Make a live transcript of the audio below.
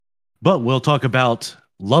But we'll talk about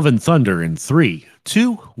Love and Thunder in 3,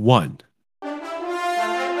 2, 1.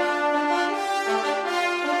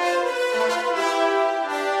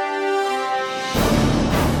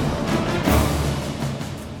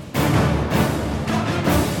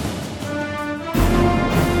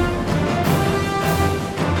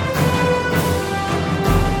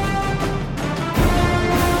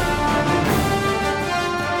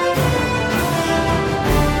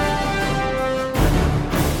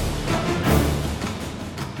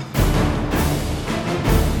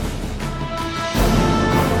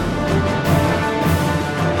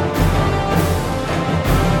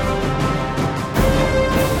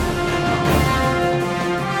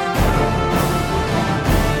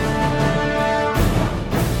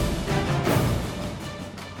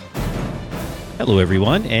 Hello,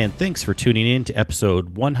 everyone, and thanks for tuning in to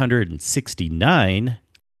episode 169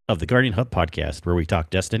 of the Guardian Hub podcast, where we talk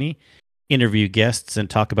Destiny, interview guests, and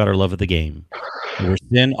talk about our love of the game. Where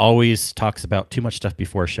Sin always talks about too much stuff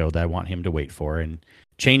before a show that I want him to wait for, and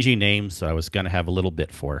changing names, so I was going to have a little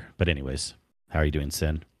bit for. But anyways, how are you doing,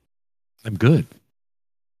 Sin? I'm good.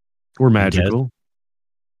 We're magical.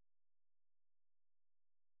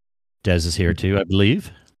 Des is here too, I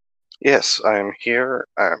believe. Yes, I am here.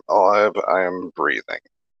 I am alive. I am breathing.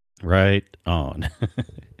 Right on.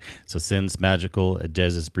 So Sin's magical, Des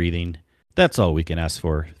is breathing. That's all we can ask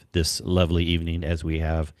for this lovely evening as we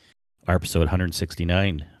have our episode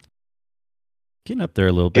 169. Getting up there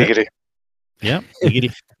a little bit. Giggity. Yeah,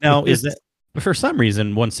 giggity. Now, is that for some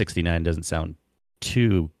reason 169 doesn't sound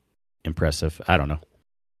too impressive? I don't know.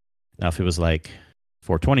 Now, if it was like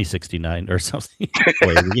 42069 or something,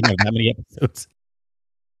 boy, we didn't have that many episodes.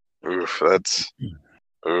 Oof, that's...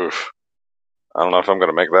 Oof. I don't know if I'm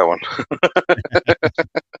going to make that one.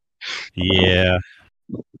 Yeah.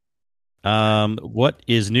 What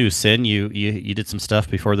is new, Sin? You did some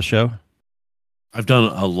stuff before the show? I've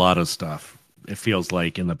done a lot of stuff. It feels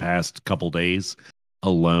like in the past couple days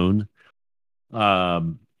alone.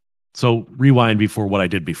 So rewind before what I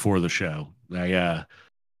did before the show. You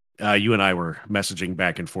and I were messaging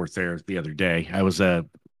back and forth there the other day. I was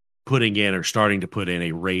putting in or starting to put in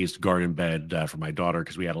a raised garden bed for my daughter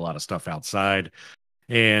because we had a lot of stuff outside,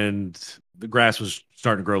 and the grass was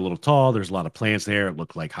starting to grow a little tall. There's a lot of plants there. It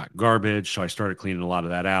looked like hot garbage, so I started cleaning a lot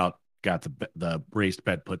of that out. Got the raised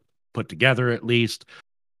bed put together at least.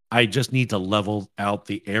 I just need to level out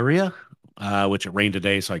the area, which it rained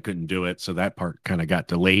today, so I couldn't do it. So that part kind of got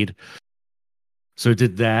delayed. So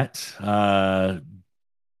did that.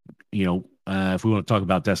 If we want to talk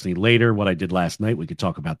about Destiny later, what I did last night, we could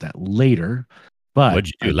talk about that later. But what'd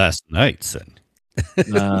you do last night, Sin?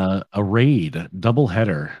 A raid double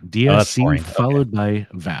header, DSC followed by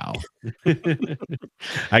Val. I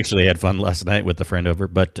actually had fun last night with a friend over,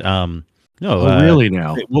 but no. Really?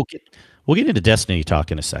 Now we'll get into Destiny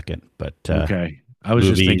talk in a second. But okay, I was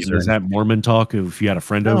just thinking, is that Mormon talk? If you had a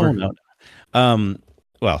friend over, no.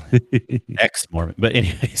 Well, ex-Mormon, but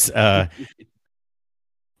anyways,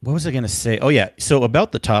 what was I going to say? Oh, yeah. So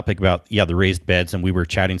about the topic about, the raised beds, and we were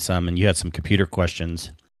chatting some, and you had some computer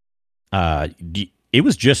questions. It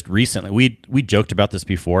was just recently. We joked about this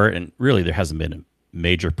before, and really there hasn't been a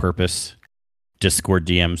major purpose, Discord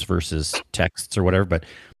DMs versus texts or whatever. But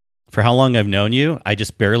for how long I've known you, I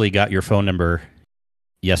just barely got your phone number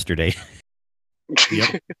yesterday.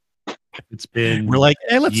 Yep. It's been We're like,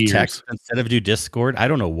 hey, let's years. text instead of do Discord. I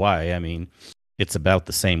don't know why. I mean, it's about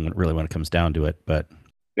the same really when it comes down to it, but...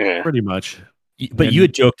 Yeah, pretty much. But you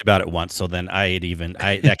had joked about it once, so then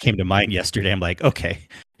that came to mind yesterday. I'm like, okay,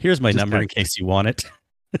 here's my number in case you want it.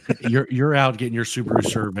 You're out getting your Subaru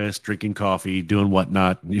service, drinking coffee, doing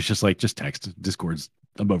whatnot. It's just like, just text.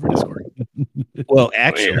 I'm over Discord. Well,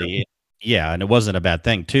 actually, yeah, and it wasn't a bad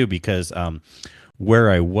thing too, because where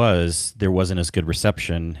I was, there wasn't as good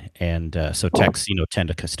reception, and so texts,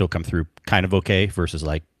 tend to still come through kind of okay versus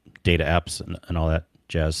like data apps and all that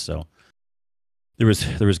jazz. So. There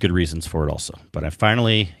was good reasons for it also, but I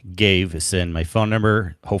finally gave Sin my phone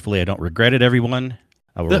number. Hopefully, I don't regret it. Everyone,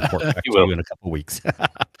 I will report back to you in a couple of weeks.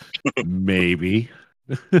 Maybe.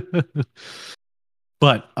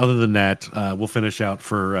 But other than that, we'll finish out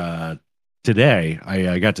for today.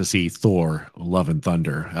 I got to see Thor: Love and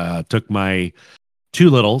Thunder. Took my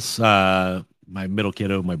two littles, my middle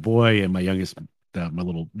kiddo, my boy, and my youngest, my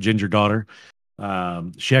little ginger daughter.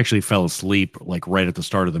 She actually fell asleep like right at the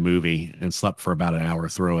start of the movie and slept for about an hour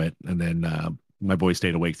through it. And then my boy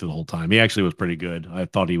stayed awake through the whole time. He actually was pretty good. I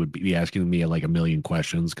thought he would be asking me like a million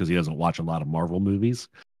questions because he doesn't watch a lot of Marvel movies.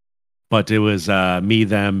 But it was me,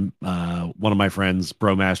 them, one of my friends,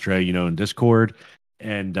 Bro Mastra, in Discord,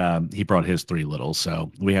 and he brought his three littles.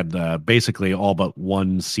 So we had basically all but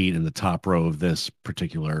one seat in the top row of this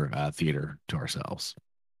particular theater to ourselves.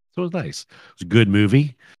 So it was nice. It was a good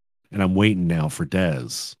movie, and I'm waiting now for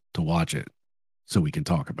Dez to watch it so we can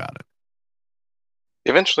talk about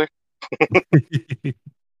Eventually. it.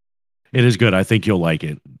 It is good. I think you'll like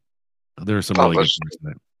it. There are some really good parts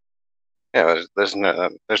in it. Yeah, there's no,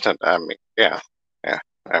 I mean, yeah,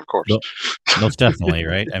 of course. Most definitely,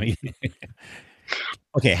 right? I mean,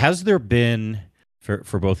 okay. Has there been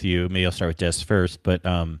for both of you? Maybe I'll start with Des first, but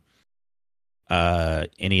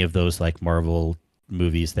any of those like Marvel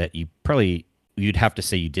movies that you'd have to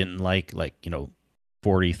say you didn't like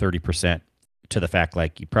 40-30% to the fact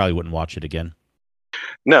like you probably wouldn't watch it again?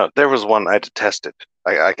 No, there was one I detested.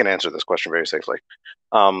 I can answer this question very safely.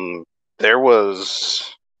 There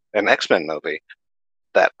was an X-Men movie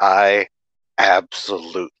that I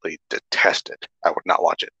absolutely detested. I would not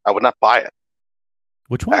watch it. I would not buy it.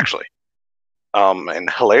 Which one? Actually. And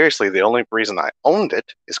hilariously, the only reason I owned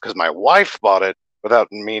it is because my wife bought it without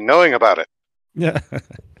me knowing about it. Yeah.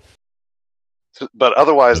 But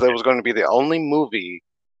otherwise, that was going to be the only movie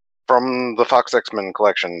from the Fox X-Men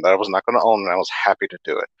collection that I was not going to own, and I was happy to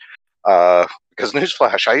do it. Because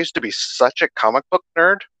newsflash, I used to be such a comic book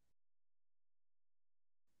nerd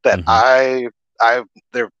that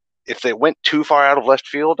if they went too far out of left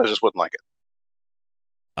field, I just wouldn't like it.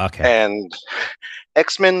 Okay. And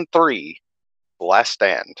X-Men 3, The Last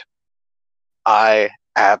Stand, I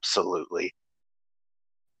absolutely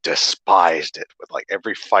despised it with like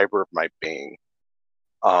every fiber of my being.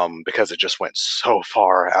 Because it just went so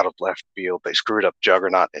far out of left field. They screwed up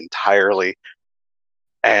Juggernaut entirely.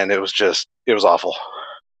 And it was awful.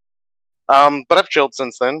 But I've chilled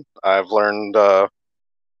since then. I've learned,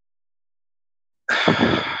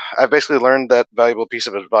 I've basically learned that valuable piece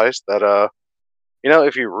of advice that,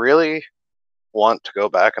 if you really want to go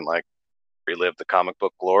back and like relive the comic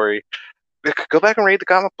book glory, go back and read the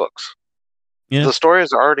comic books. Yeah. The story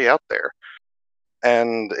is already out there.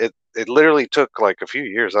 And it literally took like a few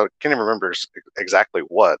years. I can't even remember exactly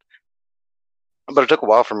what. But it took a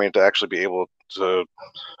while for me to actually be able to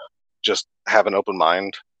just have an open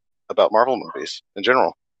mind about Marvel movies in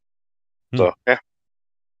general. So, yeah.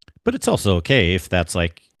 But it's also okay if that's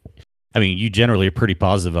like, I mean, you generally are pretty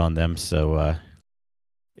positive on them, so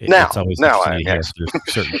it's always interesting to hear if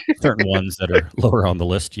there's certain ones that are lower on the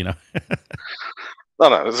list, No,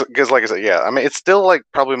 because like I said, yeah, I mean, it's still like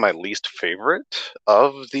probably my least favorite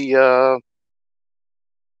of the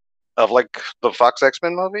Fox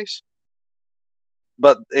X-Men movies.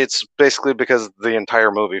 But it's basically because the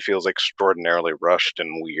entire movie feels extraordinarily rushed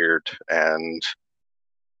and weird, and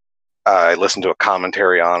I listened to a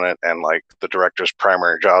commentary on it, and like the director's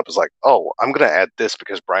primary job is like, oh, I'm going to add this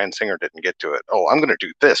because Bryan Singer didn't get to it. Oh, I'm going to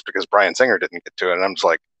do this because Bryan Singer didn't get to it. And I'm just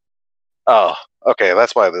like, oh, okay,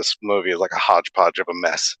 that's why this movie is like a hodgepodge of a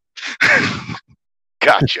mess.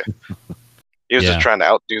 Gotcha. He was just trying to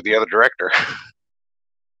outdo the other director.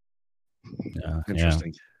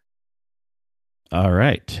 Interesting. All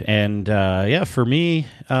right. And for me,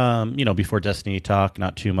 before Destiny talk,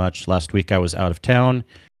 not too much. Last week I was out of town.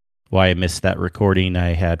 Why I missed that recording,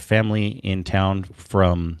 I had family in town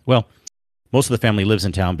most of the family lives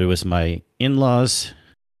in town, but it was my in-laws'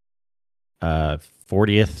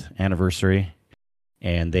 40th anniversary,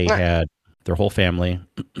 and they had their whole family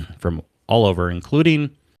from all over,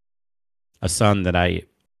 including a son that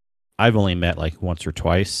I've only met like once or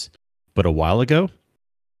twice, but a while ago.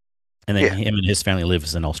 And then him and his family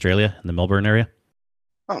lives in Australia, in the Melbourne area.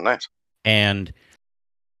 Oh, nice. And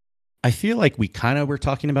I feel like we kind of were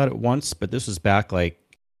talking about it once, but this was back like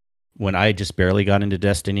when I just barely got into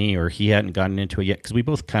Destiny, or he hadn't gotten into it yet, because we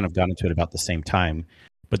both kind of got into it about the same time.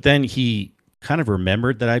 But then he kind of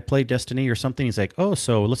remembered that I played Destiny or something. He's like, oh,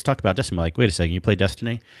 so let's talk about Destiny. I'm like, wait a second, you play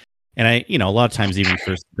Destiny? And I, a lot of times, even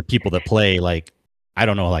for the people that play, like, I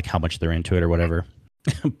don't know like how much they're into it or whatever.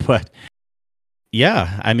 But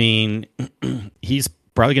yeah, I mean, he's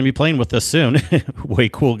probably going to be playing with us soon. Way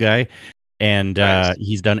cool guy. And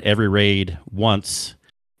he's done every raid once,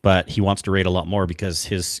 but he wants to raid a lot more because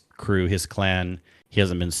his crew, his clan, he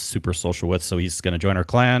hasn't been super social with. So he's going to join our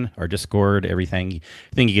clan, our Discord, everything.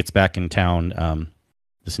 I think he gets back in town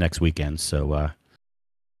this next weekend. So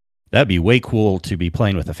that'd be way cool to be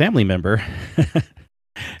playing with a family member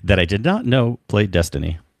that I did not know played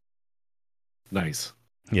Destiny. Nice.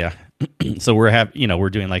 Yeah. So we're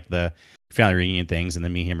doing like the family reunion things, and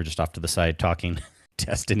then me and him are just off to the side talking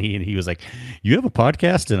Destiny, and he was like, you have a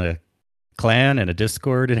podcast and a clan and a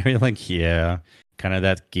Discord and everything? Like, yeah, kind of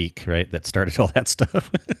that geek, right, that started all that stuff.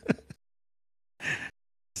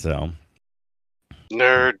 So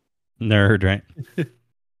nerd. Nerd, right?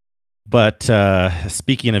 But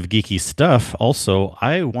speaking of geeky stuff, also,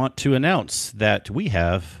 I want to announce that we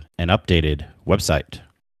have an updated website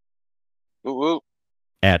Woo-woo.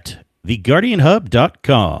 at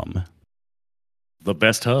theguardianhub.com. The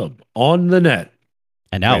best hub on the net.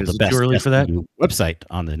 And now Wait, is the it best too early for that? SW website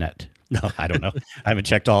on the net. No, I don't know. I haven't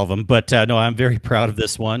checked all of them. But no, I'm very proud of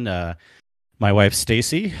this one. My wife,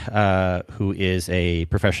 Stacy, who is a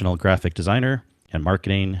professional graphic designer and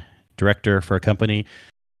marketing director for a company,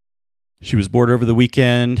 she was bored over the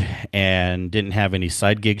weekend and didn't have any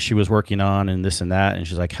side gigs she was working on and this and that. And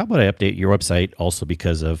she's like, how about I update your website also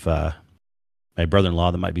because of my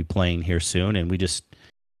brother-in-law that might be playing here soon. And we just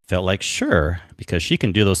felt like, sure, because she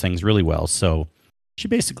can do those things really well. So she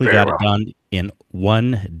basically Very got well. it done in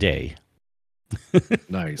one day.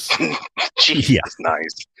 Nice. Jeez, Yeah.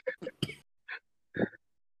 nice.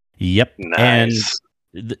 Yep. Nice.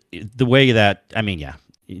 And the way that, I mean, yeah,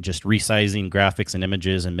 just resizing graphics and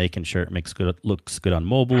images and making sure it looks good on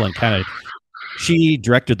mobile and kind of, she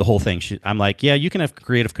directed the whole thing. I'm like, yeah, you can have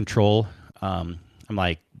creative control. I'm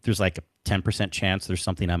like, there's like a 10% chance there's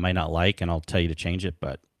something I might not like, and I'll tell you to change it,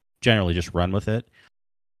 but generally just run with it.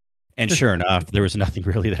 And sure enough, there was nothing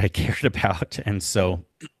really that I cared about. And so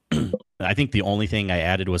I think the only thing I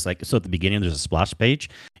added was like, so at the beginning, there's a splash page.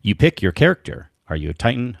 You pick your character. Are you a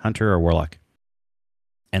Titan, Hunter, or Warlock?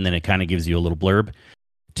 And then it kind of gives you a little blurb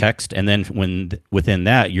text. And then within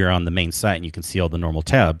that, you're on the main site and you can see all the normal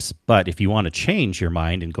tabs. But if you want to change your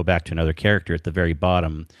mind and go back to another character at the very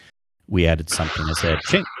bottom, we added something that said,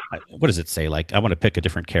 what does it say? Like, I want to pick a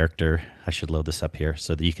different character. I should load this up here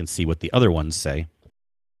so that you can see what the other ones say.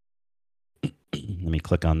 Let me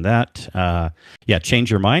click on that. Yeah, change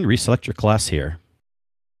your mind, reselect your class here.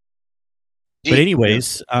 But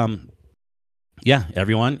anyways, yeah,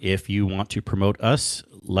 everyone, if you want to promote us,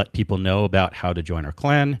 let people know about how to join our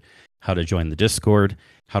clan, how to join the Discord,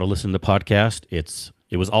 how to listen to the podcast.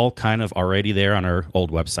 It was all kind of already there on our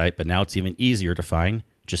old website, but now it's even easier to find.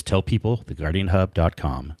 Just tell people,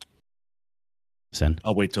 theguardianhub.com. Send.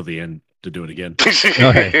 I'll wait till the end to do it again.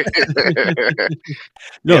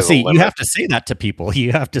 No, Yeah, see, the you have to say that to people.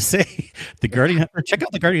 You have to say, check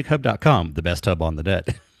out theguardianhub.com, the best hub on the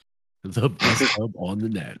net. The best hub on the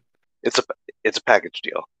net. It's a package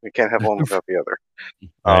deal. You can't have one without the other.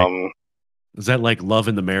 Right. Is that like love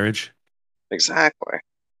in the marriage? Exactly.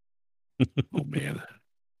 Oh man,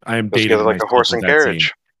 I am Goes dating together like a myself horse with and that carriage.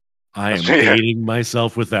 scene. I am Yeah. dating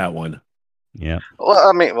myself with that one. Yeah. Well,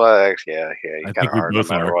 I mean, yeah, you I kind think of we are no both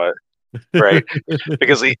matter are. what, right?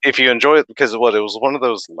 Because if you enjoy it, because it was one of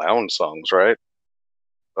those lounge songs, right?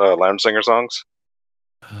 Lounge singer songs.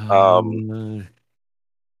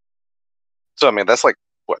 So I mean, that's like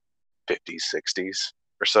what 50s, 60s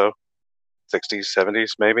or so, 60s,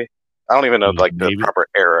 70s, maybe. I don't even know like the Maybe. proper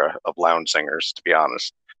era of lounge singers, to be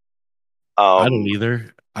honest. I don't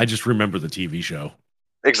either. I just remember the TV show.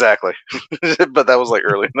 Exactly, but that was like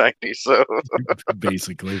early 90s. So,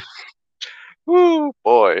 Basically. woo,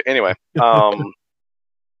 boy. Anyway,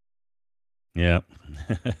 Yeah.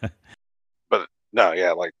 but no,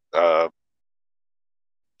 yeah, like, yeah,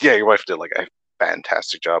 your wife did like a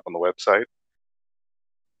fantastic job on the website.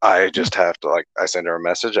 I just have to I send her a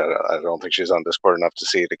message. I don't think she's on Discord enough to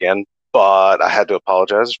see it again, but I had to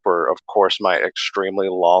apologize for, of course, my extremely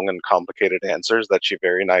long and complicated answers that she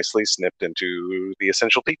very nicely snipped into the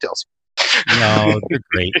essential details. No, they're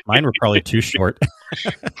great. Mine were probably too short.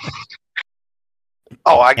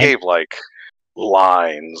 Oh, I gave like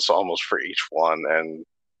lines almost for each one, and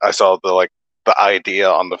I saw the idea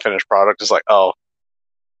on the finished product is like, oh,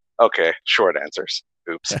 okay, short answers.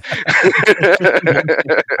 Oops.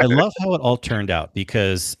 I love how it all turned out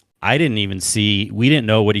because we didn't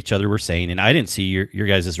know what each other were saying, and I didn't see your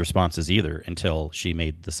guys' responses either until she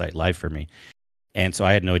made the site live for me. And so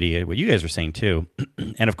I had no idea what you guys were saying too.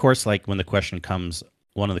 And of course, like when one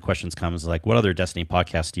of the questions comes like, what other Destiny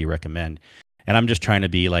podcasts do you recommend? And I'm just trying to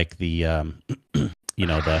be like the, the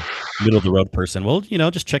middle of the road person. Well,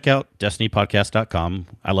 just check out destinypodcast.com.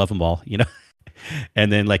 I love them all,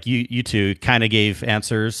 And then like you two kind of gave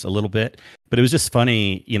answers a little bit, but it was just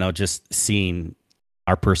funny, just seeing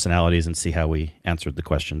our personalities and see how we answered the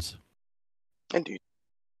questions. Indeed.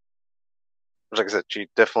 Like I said, she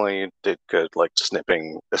definitely did good, like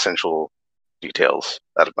snipping essential details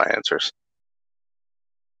out of my answers.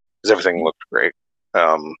 Because everything looked great.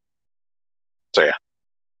 So yeah.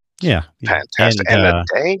 Yeah. Fantastic. And a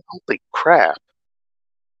day? Holy crap.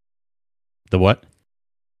 The what?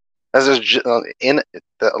 As all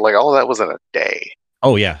that was in a day.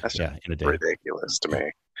 Oh yeah. That's in a day. Ridiculous to me.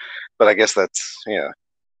 But I guess that's,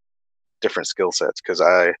 different skill sets because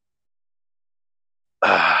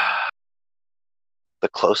the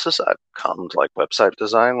closest I've come to like website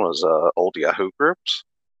design was old Yahoo groups,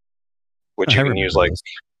 which I you can remember use like those.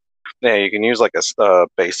 yeah, you can use like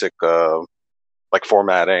basic like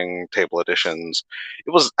formatting, table additions.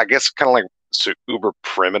 It was, I guess, kind of like uber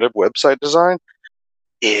primitive website design.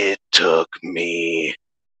 It took me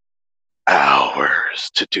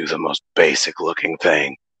hours to do the most basic looking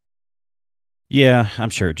thing. Yeah, I'm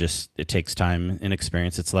sure it takes time and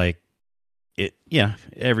experience. It's like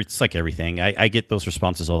it's like everything. I get those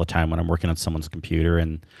responses all the time when I'm working on someone's computer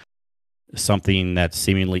and something that's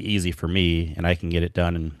seemingly easy for me and I can get it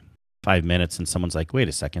done in 5 minutes and someone's like, wait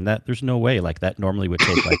a second, that there's no way, like that normally would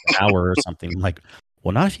take like an hour or something. I'm like,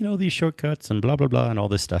 well, not if you know these shortcuts and blah blah blah and all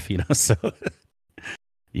this stuff, so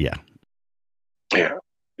yeah. Yeah,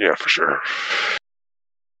 for sure.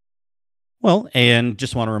 Well, and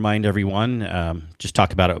just want to remind everyone, just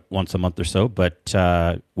talk about it once a month or so, but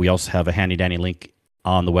we also have a handy dandy link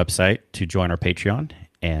on the website to join our Patreon.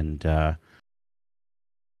 And I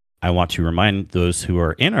want to remind those who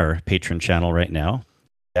are in our patron channel right now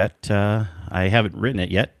that I haven't written it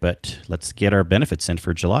yet, but let's get our benefits in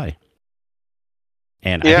for July.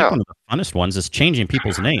 And I think one of the funnest ones is changing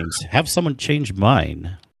people's names. Have someone change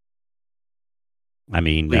mine. I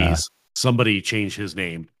mean, please, somebody change his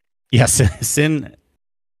name. Yes, Sin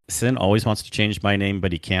always wants to change my name,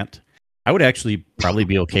 but he can't. I would actually probably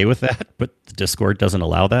be okay with that, but the Discord doesn't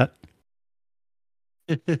allow that.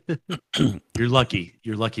 You're lucky.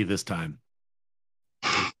 You're lucky this time.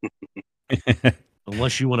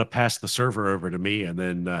 Unless you want to pass the server over to me, and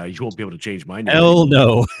then you won't be able to change my name. Hell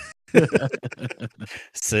no.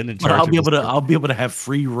 Sin in charge. I'll be able to have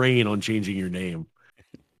free reign on changing your name.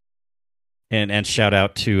 And shout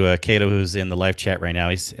out to Cato, who's in the live chat right now.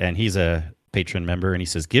 He's a patron member, and he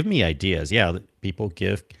says, "Give me ideas." Yeah, people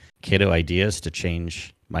give Cato ideas to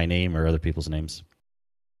change my name or other people's names.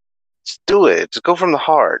 Just do it. Just go from the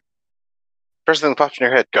heart. First thing that pops in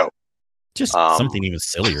your head, go. Just something even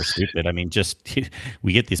silly or stupid. I mean, just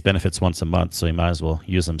we get these benefits once a month, so you might as well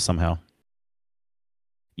use them somehow.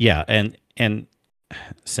 Yeah, and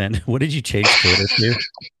Sen, what did you change Cato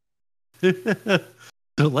to?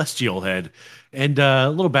 Celestial Head. And a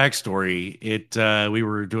little backstory. We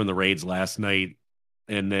were doing the raids last night,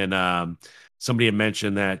 and then somebody had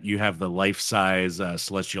mentioned that you have the life-size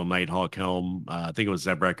Celestial Nighthawk helm. I think it was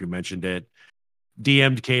Zebrek who mentioned it.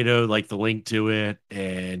 DM'd Cato like the link to it,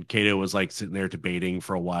 and Cato was like sitting there debating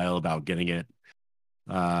for a while about getting it.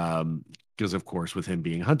 Because of course, with him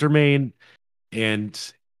being Hunter main, and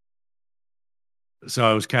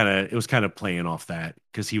so it was kind of playing off that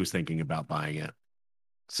because he was thinking about buying it.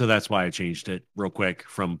 So that's why I changed it real quick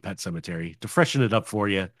from Pet Cemetery to freshen it up for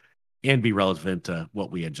you and be relevant to what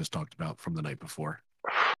we had just talked about from the night before.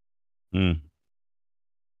 I'm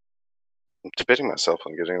debating myself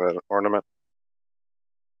on getting that ornament.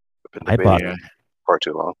 I bought it far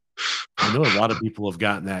too long. I know a lot of people have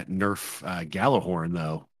gotten that Nerf Gallahorn,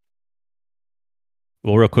 though.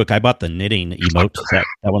 Well, real quick, I bought the knitting emote. That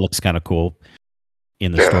one looks kind of cool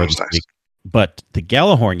in the store this week. But the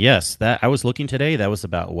Gallahorn, yes, that I was looking today. That was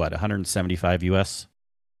about what, 175 US.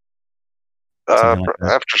 Like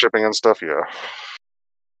after shipping and stuff, yeah.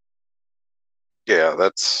 Yeah,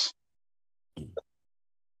 that's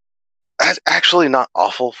actually not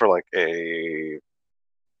awful for like a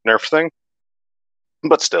Nerf thing,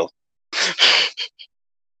 but still. It's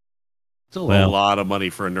a lot of money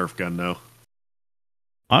for a Nerf gun, though.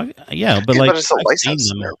 Yeah, but like, but it's a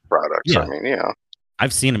licensed Nerf product. Yeah. I mean, yeah.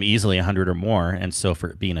 I've seen them easily 100 or more, and so for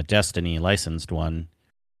it being a Destiny licensed one,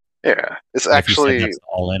 yeah, it's actually that's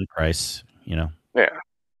all-in price, Yeah,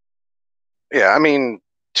 I mean,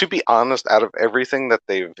 to be honest, out of everything that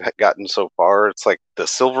they've gotten so far, it's like the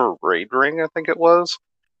Silver Raid Ring, I think it was,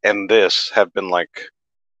 and this have been like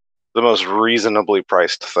the most reasonably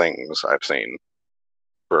priced things I've seen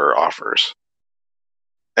for offers.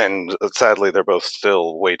 And sadly, they're both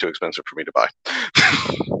still way too expensive for me to buy.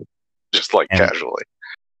 Just like casually.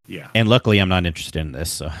 Yeah. And luckily, I'm not interested in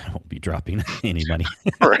this, so I won't be dropping any money.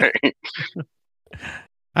 Right.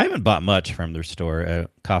 I haven't bought much from their store. A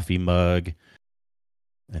coffee mug,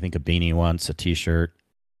 I think a beanie once, a t-shirt.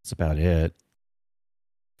 That's about it.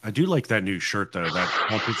 I do like that new shirt, though, that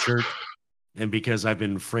haunted shirt. And because I've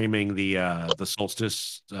been framing the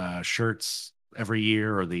Solstice shirts every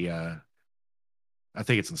year, or I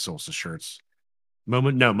think it's the Solstice shirts.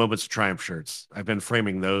 Moments of Triumph shirts. I've been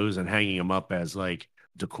framing those and hanging them up as like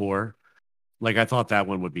decor. Like I thought that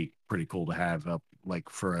one would be pretty cool to have up, like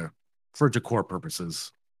for decor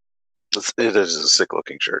purposes. It is a sick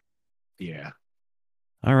looking shirt. Yeah.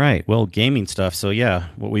 All right. Well, gaming stuff. So yeah,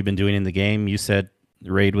 what we've been doing in the game. You said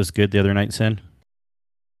the raid was good the other night, Sin?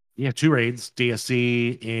 Yeah, 2 raids,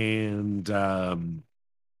 DSC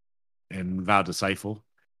and Vow Disciple.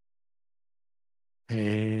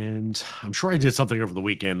 And I'm sure I did something over the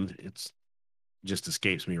weekend. It's just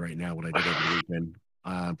escapes me right now what I did over the weekend.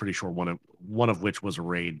 I'm pretty sure one of which was a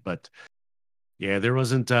raid, but yeah, there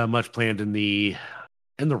wasn't much planned in the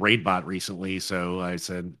raid bot recently. So I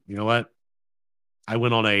said, you know what? I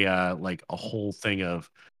went on a like a whole thing of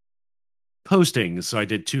postings. So I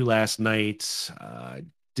did 2 last night.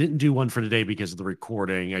 Didn't do one for today because of the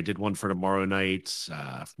recording. I did one for tomorrow night,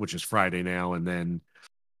 which is Friday now, and then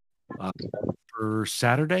for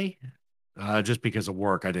Saturday, just because of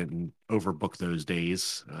work, I didn't overbook those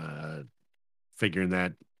days. Figuring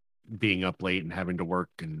that being up late and having to work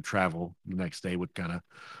and travel the next day would kind of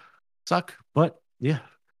suck. But yeah,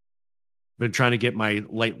 been trying to get my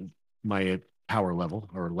power level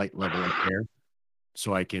or light level up there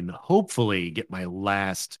so I can hopefully get my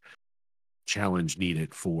last challenge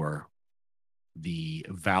needed for the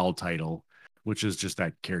Val title, which is just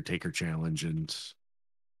that caretaker challenge. And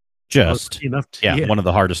Just enough to, one of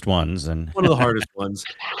the hardest ones, and one of the hardest ones.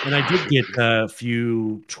 And I did get a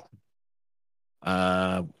few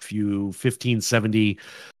 1570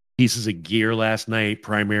 pieces of gear last night,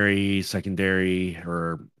 primary, secondary,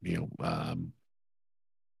 or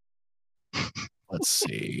let's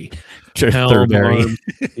see, tertiary.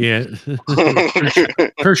 Yeah.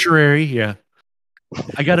 Tertiary, yeah.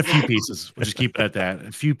 I got a few pieces. We'll just keep it at that.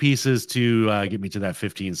 A few pieces to get me to that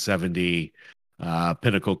 1570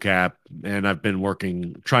 pinnacle cap. And I've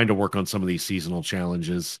been trying to work on some of these seasonal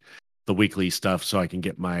challenges, the weekly stuff, so I can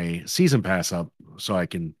get my season pass up so I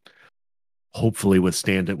can hopefully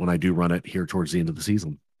withstand it when I do run it here towards the end of the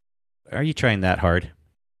season. Are you trying that hard?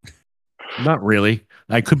 Not really.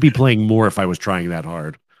 I could be playing more if I was trying that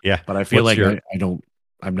hard. Yeah. But I feel like I don't.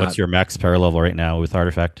 I'm not. What's your max power level right now with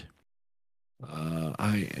Artifact?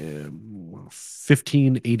 I am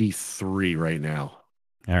 1583 right now.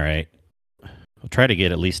 All right. We'll try to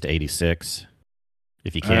get at least 86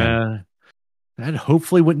 if you can. That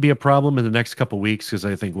hopefully wouldn't be a problem in the next couple of weeks because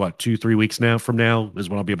I think 2-3 weeks from now is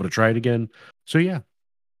when I'll be able to try it again. So yeah.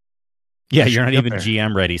 Yeah, you're not even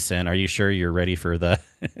GM ready, Sin. Are you sure you're ready for the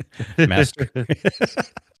master?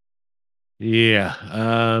 Yeah.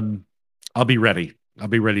 I'll be ready. I'll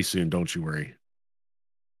be ready soon. Don't you worry.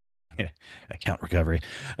 Yeah, account recovery.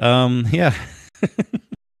 Yeah.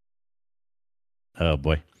 Oh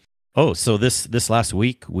boy. Oh, so this last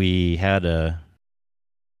week we had a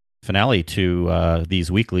finale to these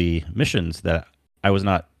weekly missions that I was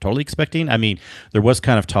not totally expecting. I mean, there was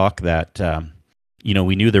kind of talk that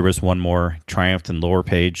we knew there was one more Triumph and Lore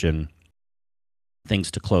page and things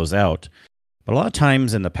to close out. But a lot of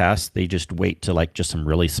times in the past, they just wait to like just some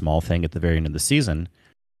really small thing at the very end of the season.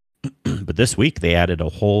 But this week they added a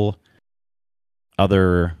whole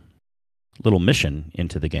other little mission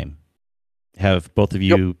into the game. Have both of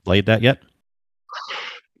you played that yet?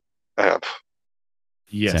 I have.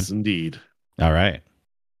 Yes, Sam? Indeed. All right.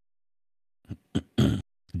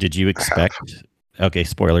 Did you expect... Okay,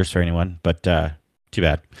 spoilers for anyone, but too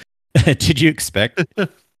bad. Did you expect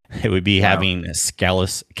it would be having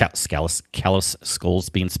callous skulls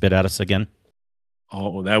being spit at us again?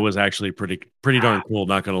 Oh, that was actually pretty darn cool,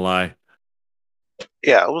 not going to lie.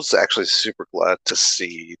 Yeah, I was actually super glad to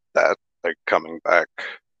see that coming back.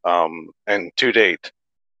 And to date,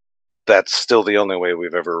 that's still the only way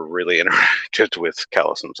we've ever really interacted with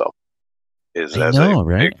Callus himself, is as a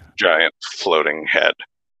big, giant floating head.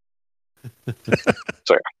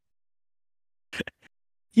 So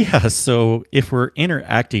yeah, so if we're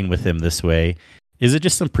interacting with him this way, is it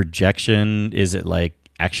just some projection? Is it like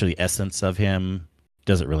actually essence of him?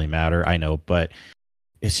 Doesn't really matter, I know, but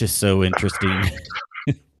it's just so interesting.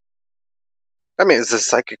 I mean, it's a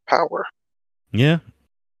psychic power. Yeah.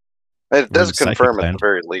 It does confirm at the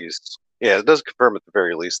very least. Yeah, it does confirm at the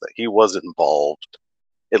very least that he was involved,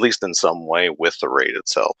 at least in some way, with the raid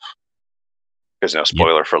itself. Because,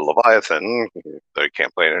 spoiler for Leviathan, they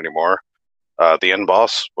can't play it anymore. The end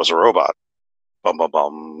boss was a robot. Bum, bum,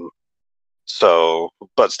 bum. So,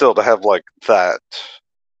 but still, to have like that,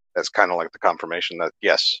 that's kind of like the confirmation that,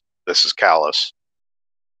 yes, this is Callus.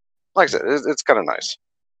 Like I said, it's kind of nice.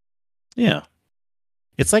 Yeah.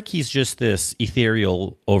 It's like he's just this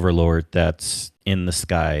ethereal overlord that's in the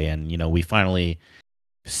sky, and, we finally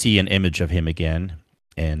see an image of him again.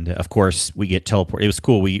 And of course, we get teleported. It was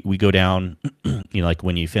cool. We go down, like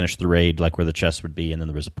when you finish the raid, like where the chest would be, and then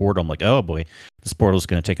there was a portal. I'm like, oh boy, this portal's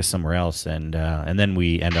going to take us somewhere else. And then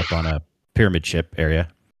we end up on a pyramid ship area,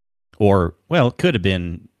 or it could have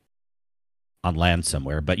been on land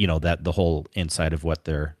somewhere. But that the whole inside of what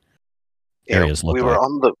their areas look like.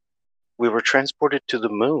 we were transported to the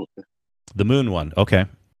moon. The moon one. Okay.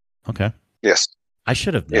 Yes. I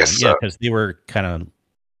should have known. Yes, Yeah, because they were kind of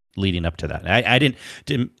leading up to that. I didn't.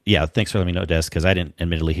 Yeah, thanks for letting me know, Des, because I didn't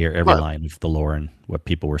admittedly hear every line of the lore and what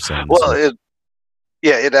people were saying. Well,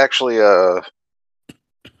 it actually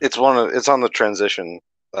it's on the transition.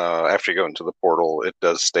 After you go into the portal, it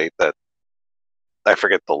does state that, I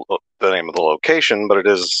forget the name of the location, but it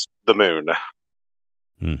is the moon.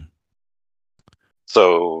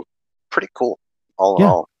 So pretty cool, all in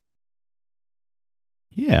all.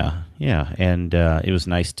 Yeah, and it was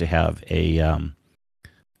nice to have a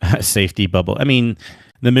safety bubble. I mean,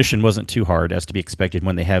 the mission wasn't too hard, as to be expected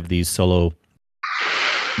when they have these solo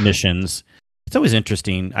missions. It's always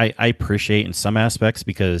interesting. I appreciate in some aspects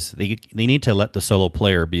because they need to let the solo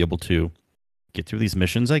player be able to get through these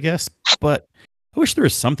missions, I guess. But I wish there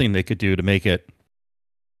was something they could do to make it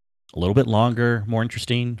a little bit longer, more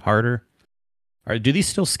interesting, harder. Do these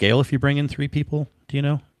still scale if you bring in 3 people? Do you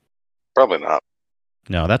know? Probably not.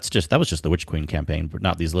 No, that was just the Witch Queen campaign, but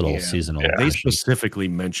not these little seasonal. Yeah. They specifically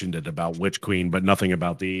mentioned it about Witch Queen, but nothing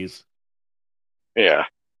about these. Yeah.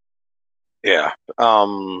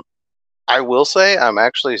 I will say I'm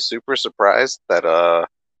actually super surprised that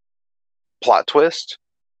plot twist.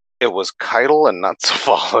 It was Keitel and not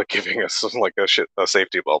Zavala giving us like a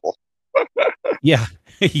safety bubble. Yeah.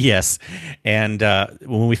 Yes. And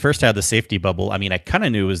when we first had the safety bubble, I mean, I kind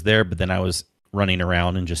of knew it was there, but then I was running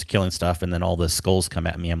around and just killing stuff, and then all the skulls come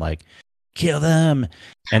at me. I'm like, kill them.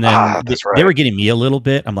 And then they were getting me a little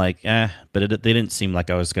bit. I'm like, but they didn't seem like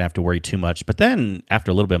I was going to have to worry too much. But then after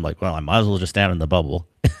a little bit, I'm like, well, I might as well just stand in the bubble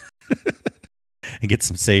and get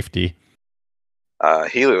some safety.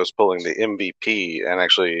 Helios pulling the MVP and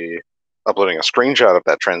actually uploading a screenshot of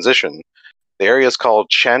that transition. The area is called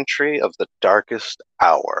Chantry of the Darkest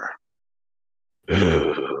Hour.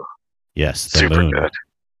 Ooh. Yes, super moon. Good.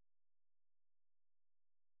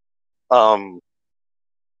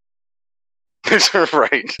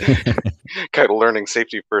 Right. Kind of learning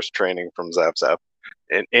safety first training from Zap Zap.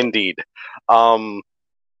 Indeed. But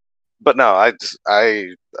no, I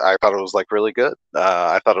thought it was like really good.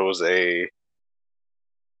 I thought it was a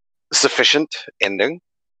sufficient ending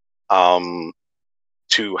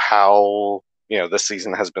to how this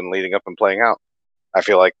season has been leading up and playing out. I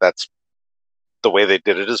feel like that's the way they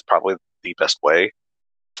did it is probably the best way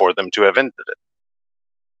for them to have ended it.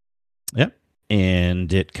 Yep.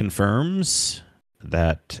 And it confirms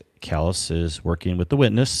that Callus is working with the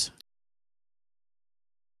Witness.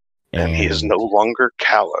 And he is no longer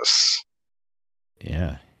Callus.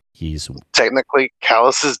 Yeah. Technically,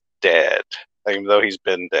 Callus is dead, even though he's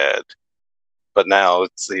been dead. But now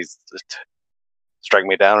he's strike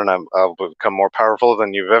me down and I'll become more powerful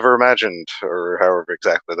than you've ever imagined, or however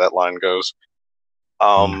exactly that line goes.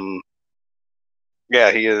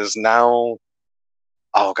 Yeah, he is now...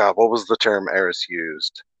 Oh god, what was the term Eris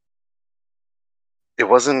used? It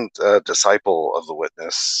wasn't a disciple of the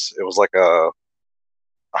Witness. It was like a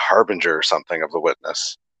harbinger or something of the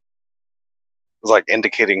Witness. It was like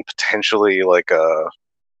indicating potentially like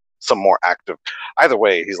some more active... Either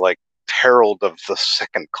way, he's like herald of the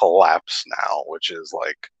second collapse now, which is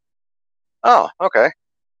like, oh, okay,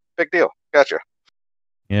 big deal, gotcha.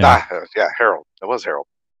 Yeah, herald. It was herald.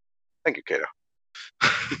 Thank you, Kato.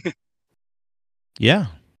 Yeah.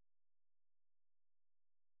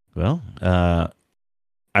 Well,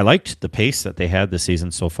 I liked the pace that they had this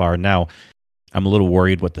season so far. Now, I'm a little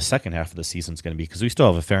worried what the second half of the season is going to be, because we still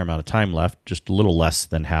have a fair amount of time left, just a little less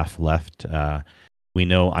than half left. We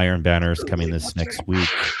know Iron Banner is coming this next week,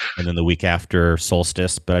 and then the week after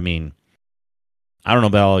Solstice. But I mean, I don't know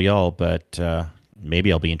about all y'all, but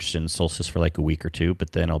maybe I'll be interested in Solstice for like a week or two,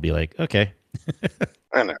 but then I'll be like, okay.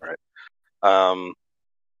 I know, right?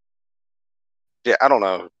 Yeah, I don't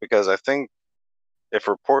know, because I think if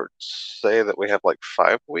reports say that we have like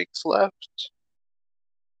 5 weeks left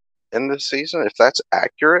in this season, if that's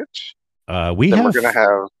accurate, we're going to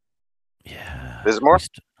have... Yeah. Is it more?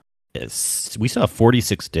 We still have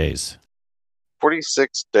 46 days.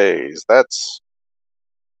 46 days. That's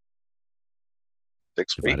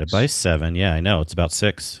 6 weeks. Divided by 7. Yeah, I know. It's about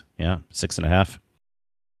 6. Yeah, 6.5.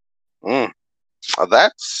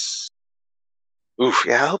 That's... Oof,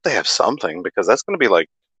 yeah, I hope they have something, because that's going to be like...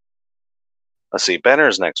 Let's see,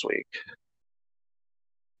 Banner's next week.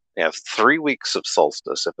 You have 3 weeks of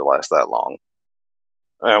Solstice if it lasts that long.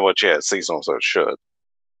 Which, yeah, it's seasonal, so it should.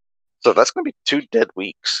 So that's going to be 2 dead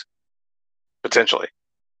weeks. Potentially.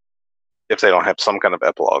 If they don't have some kind of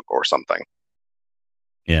epilogue or something.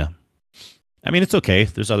 Yeah. I mean, it's okay.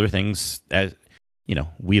 There's other things.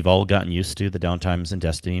 We've all gotten used to the downtimes in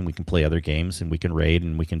Destiny, and we can play other games, and we can raid,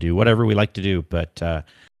 and we can do whatever we like to do. But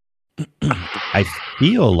I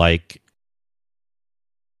feel like,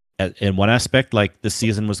 in one aspect, like this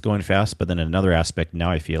season was going fast, but then in another aspect,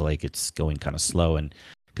 now I feel like it's going kind of slow. And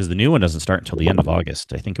because the new one doesn't start until the end of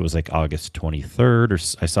August, I think it was like August 23rd, or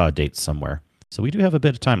I saw a date somewhere. So we do have a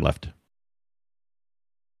bit of time left.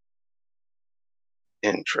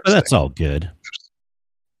 Interesting. But that's all good.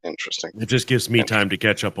 Interesting. It just gives me time to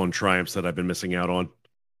catch up on triumphs that I've been missing out on.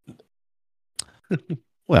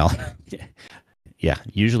 Well, yeah.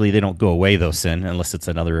 Usually they don't go away though, Sin, unless it's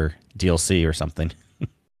another DLC or something.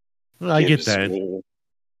 Well, I get that,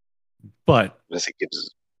 but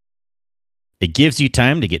it gives you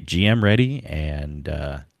time to get GM ready and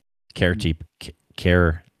caretaker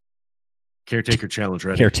challenge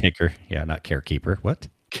ready. Caretaker, yeah, not carekeeper. What?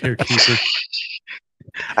 Carekeeper.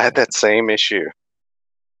 I had that same issue.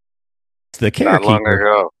 It's the carekeeper. Not long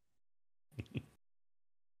ago.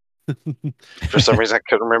 For some reason, I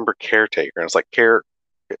couldn't remember caretaker. And it's like carekeeper.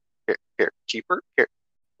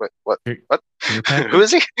 What? Who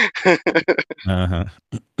is he? Uh-huh.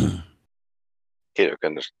 Kato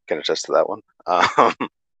can attest to that one.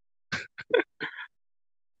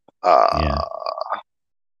 Yeah.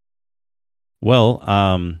 Well,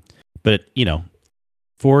 but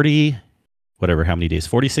 40, whatever, how many days?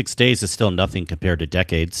 46 days is still nothing compared to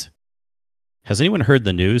decades. Has anyone heard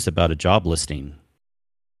the news about a job listing?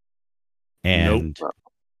 And Nope.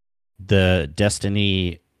 The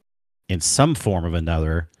Destiny, in some form or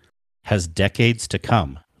another, has decades to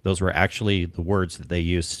come. Those were actually the words that they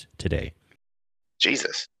used today.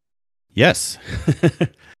 Jesus. Yes.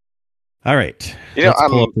 All right. Let's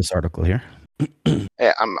pull up this article here.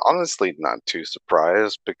 Yeah, I'm honestly not too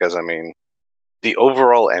surprised because, the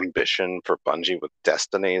overall ambition for Bungie with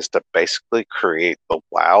Destiny is to basically create the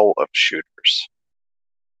WoW of shooters.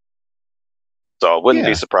 So I wouldn't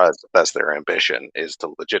be surprised if that's their ambition, is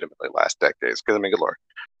to legitimately last decades. Because, good Lord,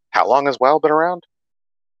 how long has WoW been around?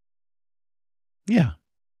 Yeah.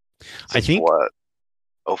 Since, I think, what,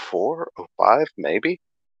 04, 05, maybe?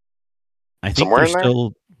 I think somewhere they're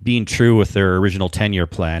still being true with their original 10-year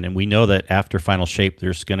plan. And we know that after Final Shape,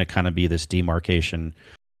 there's going to kind of be this demarcation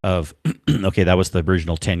of, okay, that was the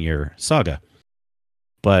original 10-year saga.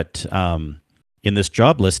 But in this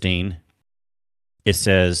job listing, it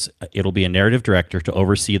says it'll be a narrative director to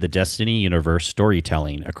oversee the Destiny universe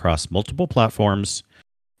storytelling across multiple platforms,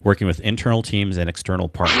 working with internal teams and external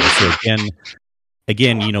partners. So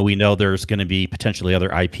again, we know there's going to be potentially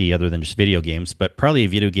other IP other than just video games, but probably a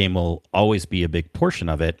video game will always be a big portion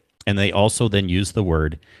of it. And they also then use the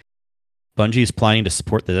word, Bungie is planning to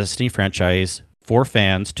support the Destiny franchise for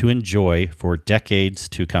fans to enjoy for decades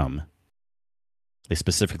to come. They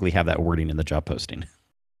specifically have that wording in the job posting.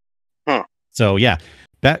 So yeah,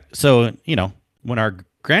 when our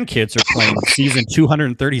grandkids are playing season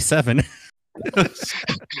 237.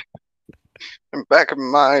 Back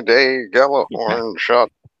in my day, Gallahorn shot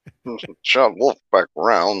Wolfpack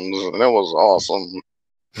rounds, and it was awesome.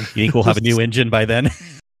 You think we'll have a new engine by then?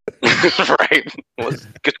 Right.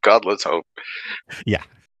 Good God, let's hope. Yeah.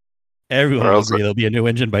 Everyone will agree there'll be a new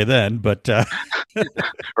engine by then, but... or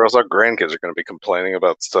else our grandkids are going to be complaining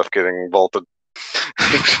about stuff getting vaulted.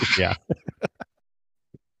 Yeah.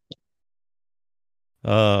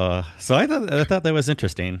 So I thought that was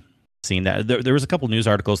interesting, seeing that. There was a couple news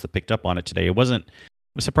articles that picked up on it today. I was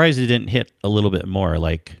surprised it didn't hit a little bit more.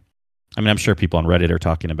 I'm sure people on Reddit are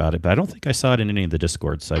talking about it, but I don't think I saw it in any of the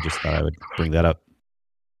Discords, so I just thought I would bring that up.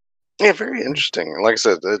 Yeah, very interesting. Like I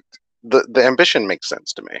said, the ambition makes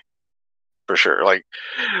sense to me, for sure.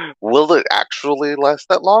 Will it actually last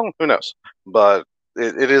that long? Who knows? But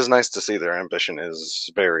it is nice to see their ambition is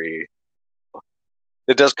very...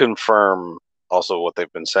 It does confirm also what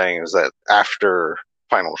they've been saying, is that after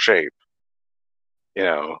Final Shape,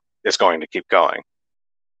 it's going to keep going.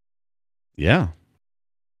 Yeah.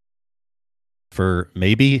 For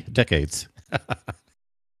maybe decades.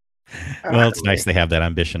 Well, it's nice they have that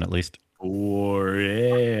ambition, at least.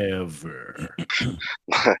 Forever.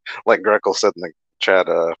 Like Grekel said in the chat,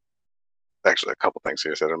 actually a couple things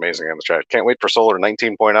he said amazing in the chat. Can't wait for Solar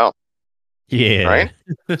 19.0. Yeah. Right?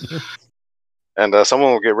 And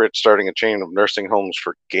someone will get rich starting a chain of nursing homes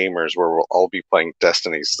for gamers where we'll all be playing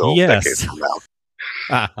Destiny still decades from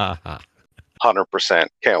now. 100%.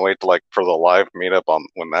 Can't wait for the live meetup on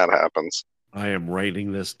when that happens. I am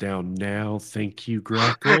writing this down now. Thank you,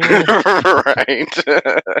 Grekel. Right.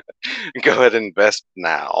 Go ahead and invest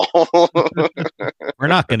now. We're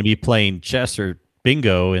not going to be playing chess or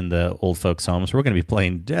bingo in the old folks' homes. We're going to be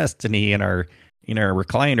playing Destiny in our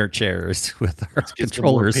recliner chairs with our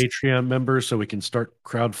controllers. Patreon members so we can start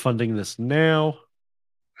crowdfunding this now.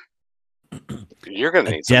 You're going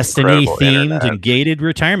to A need some Destiny incredible themed internet, and gated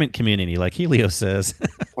retirement community, like Helios says.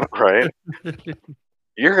 right?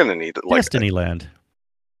 You're going to need like Destiny land.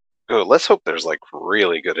 good. Let's hope there's like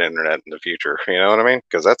really good internet in the future. You know what I mean?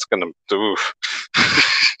 Because that's going to oof.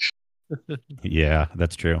 Yeah,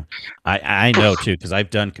 that's true. I know too, because I've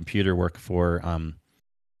done computer work for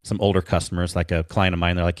some older customers, like a client of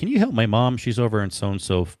mine. They're like, "Can you help my mom? She's over in so and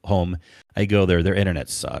so home." I go there, their internet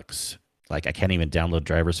sucks. Like I can't even download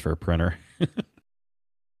drivers for a printer.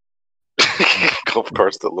 Golf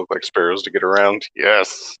carts that look like sparrows to get around.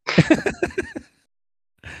 Yes.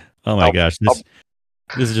 Oh my I'll- gosh,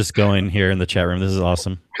 this is just going here in the chat room. This is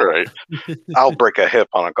awesome. Right. I'll break a hip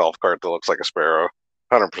on a golf cart that looks like a sparrow.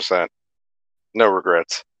 100%. No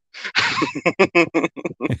regrets.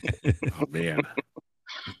 Oh man.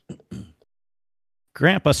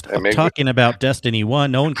 Grandpa, stop And maybe- talking about Destiny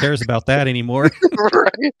 1. No one cares about that anymore.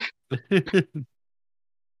 Right.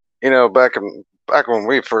 You know, back when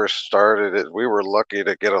we first started it, we were lucky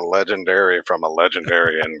to get a legendary from a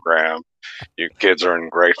legendarian, Graham. You kids are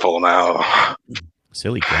ungrateful now.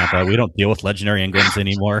 Silly Grandpa. We don't deal with legendary engrams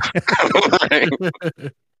anymore.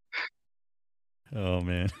 Right? Oh,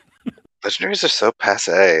 man. Legendaries are so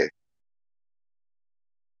passe.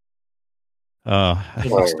 Oh,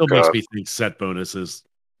 It Oh, still makes God. me think set bonuses,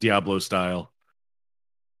 Diablo style.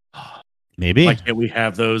 maybe. Why can't we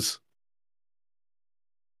have those?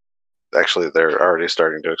 Actually, they're already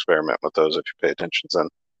starting to experiment with those if you pay attention, son.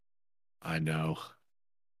 I know,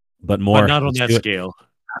 but more. but not on Let's that do it. scale.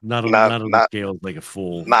 Not on Not- the not- scale like a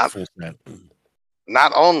full not- full set.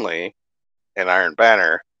 Not only in Iron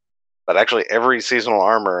Banner, but actually every seasonal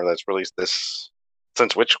armor that's released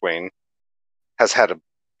since Witch Queen has had a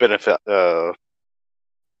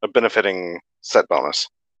benefiting set bonus.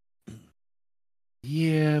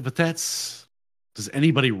 Yeah, but does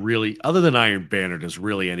anybody really, other than Iron Banner, does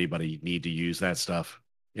really anybody need to use that stuff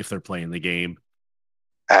if they're playing the game?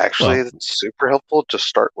 Actually, Well- it's super helpful to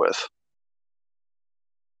start with.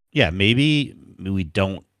 Yeah, maybe we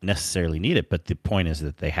don't necessarily need it, but the point is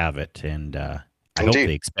that they have it, and I hope Indeed.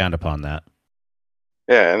 they expand upon that.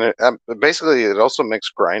 Yeah, and basically it also makes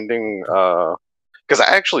grinding because I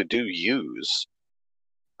actually do use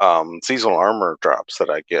seasonal armor drops that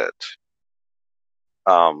I get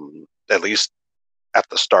at least at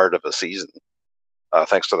the start of a season,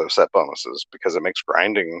 thanks to those set bonuses, because it makes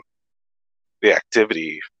grinding the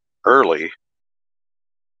activity early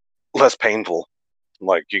less painful.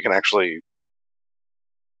 Like you can actually,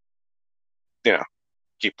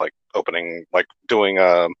 keep like opening, like doing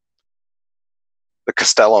the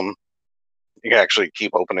Castellum. You can actually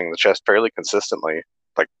keep opening the chest fairly consistently,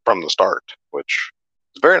 like from the start, which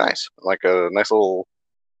is very nice. Like a nice little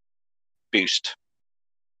boost.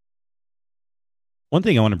 One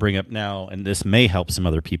thing I want to bring up now, and this may help some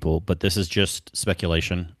other people, but this is just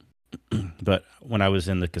speculation. But when I was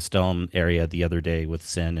in the Castellum area the other day with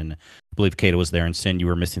Sin, and I believe Kato was there, and Sin, you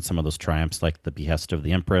were missing some of those triumphs, like the Behest of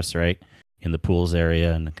the Empress, right? In the pools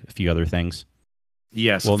area and a few other things.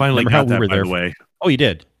 Yes, Well, finally remember how got we that, were by there the for- way. Oh, you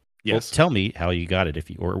did? Yes. Well, tell me how you got it,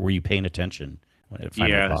 or were you paying attention when it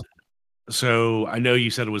finally Yeah. popped? So I know you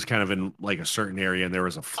said it was kind of in like a certain area and there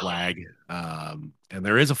was a flag. And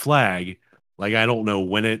there is a flag. Like I don't know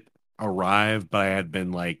when it arrived, but I had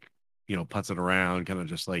been like, putzing around, kind of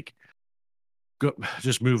just like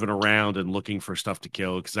just moving around and looking for stuff to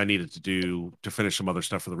kill because I needed to finish some other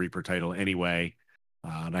stuff for the Reaper title anyway.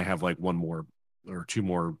 And I have like one more or two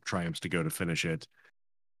more triumphs to go to finish it.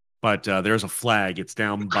 But there's a flag. It's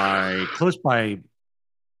down close by.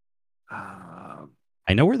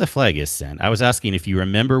 I know where the flag is, Sin. I was asking if you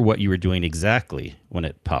remember what you were doing exactly when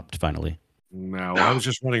it popped finally. No, I was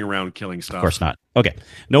just running around killing stuff. Of course not. Okay,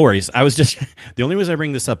 no worries. I was just the only reason I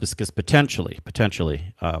bring this up is because potentially,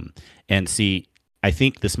 and see, I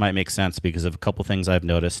think this might make sense because of a couple things I've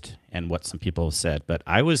noticed and what some people have said. But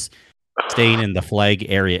I was staying in the flag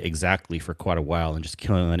area exactly for quite a while and just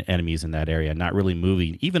killing the enemies in that area, not really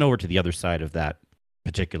moving even over to the other side of that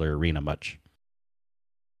particular arena much.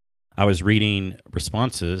 I was reading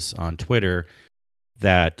responses on Twitter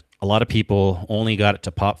that a lot of people only got it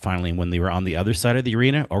to pop finally when they were on the other side of the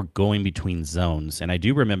arena or going between zones. And I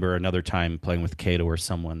do remember another time playing with Kato or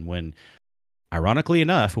someone when, ironically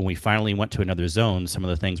enough, when we finally went to another zone, some of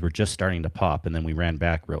the things were just starting to pop and then we ran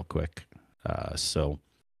back real quick. So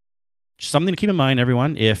something to keep in mind,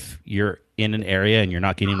 everyone. If you're in an area and you're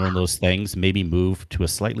not getting one of those things, maybe move to a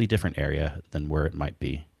slightly different area than where it might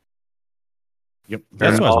be. Yep.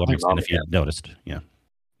 That's what I was Awesome. wondering Sin, if you had noticed. Yeah.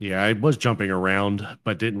 Yeah, I was jumping around,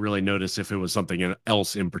 but didn't really notice if it was something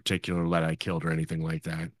else in particular that I killed or anything like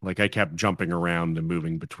that. Like I kept jumping around and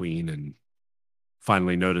moving between and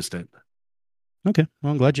finally noticed it. Okay,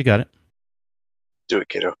 well, I'm glad you got Do it,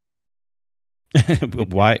 kiddo. it.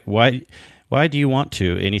 Why do you want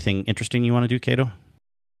to? Anything interesting you want to do, Kato?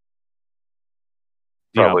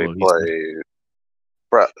 Probably Diablo, he said.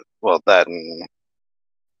 play. Well, that and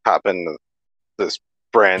hop into this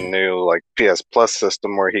brand new like PS Plus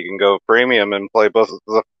system where he can go premium and play both of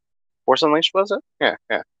the Force Unleashed. Was it?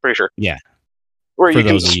 Yeah, pretty sure. Yeah. Where For you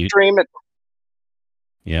can those of you- stream it.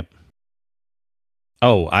 Yep.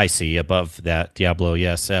 Oh, I see. Above that, Diablo,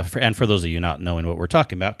 yes. And for those of you not knowing what we're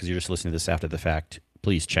talking about, because you're just listening to this after the fact,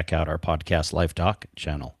 please check out our podcast Live Talk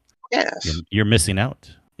channel. Yes, You're missing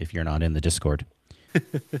out if you're not in the Discord. you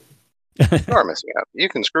are missing out. You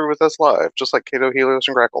can screw with us live, just like Kato, Helios,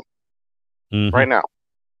 and Grackle right now.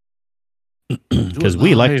 Because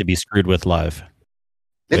we like to be screwed with live.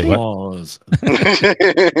 Wait, what? Pause.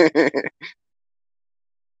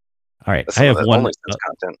 All right. That's I have some of that one. OnlyFans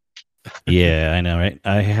content. Yeah, I know, right?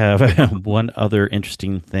 I have one other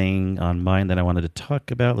interesting thing on mine that I wanted to talk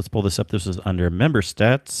about. Let's pull this up. This is under member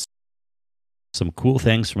stats. Some cool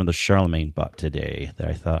things from the Charlemagne bot today that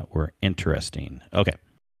I thought were interesting. Okay.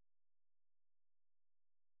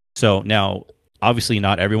 So now, obviously,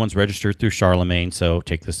 not everyone's registered through Charlemagne, so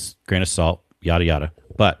take this grain of salt, yada, yada.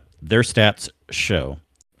 But their stats show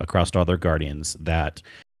across all their Guardians that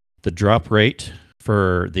the drop rate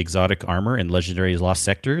for the exotic armor in legendary lost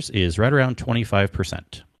sectors is right around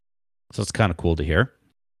 25%. So it's kind of cool to hear.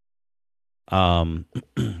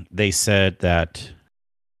 They said that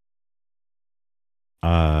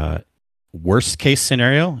worst case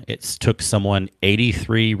scenario, it took someone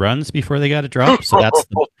 83 runs before they got a drop. So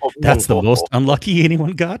that's the most unlucky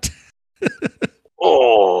anyone got.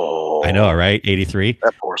 Oh, I know, right? 83.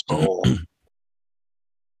 that poor soul.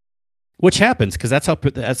 Which happens because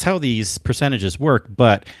that's how these percentages work.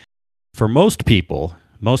 But for most people,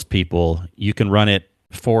 you can run it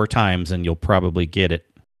 4 times and you'll probably get it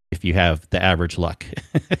if you have the average luck.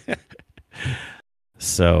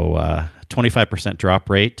 So 25% drop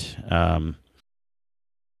rate.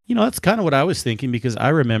 That's kind of what I was thinking because I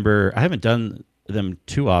remember I haven't done them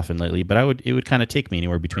too often lately, but it would kind of take me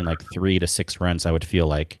anywhere between like 3 to 6 runs. I would feel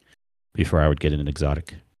like before I would get an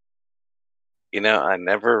exotic. I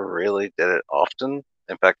never really did it often.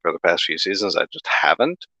 In fact, for the past few seasons, I just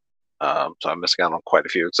haven't. So I'm missing out on quite a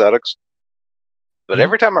few exotics. But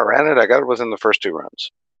every time I ran it, I got it within the first 2 runs.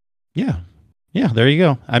 Yeah. Yeah, there you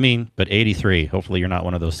go. I mean, but 83. Hopefully you're not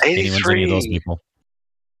one of those. 83. Anyone's any of those people.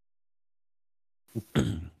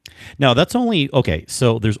 Now, that's only... Okay,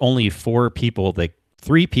 so there's only 3 people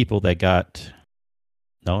that got...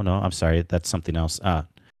 No, I'm sorry. That's something else.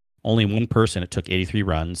 Only one person, it took 83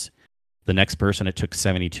 runs. The next person, it took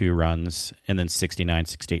 72 runs, and then 69,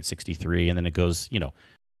 68, 63, and then it goes,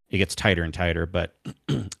 it gets tighter and tighter. But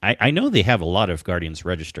I know they have a lot of Guardians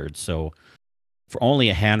registered, so for only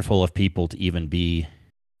a handful of people to even be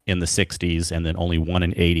in the 60s and then only 1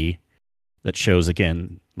 in 80, that shows,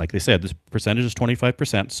 again, like they said, this percentage is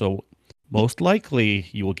 25%, so most likely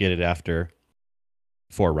you will get it after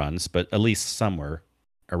 4 runs, but at least somewhere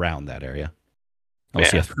around that area.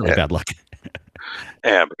 Unless you have really bad luck.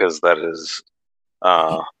 Yeah, because that is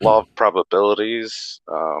law of probabilities.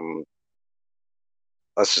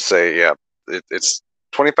 Let's just say, it's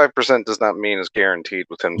 25% does not mean it's guaranteed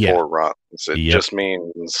within 4 runs. It just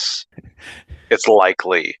means it's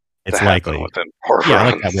likely. It's likely within 4 runs.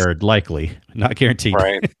 I like that word, likely, not guaranteed.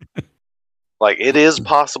 Right. Like it is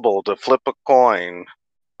possible to flip a coin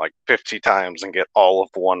like 50 times and get all of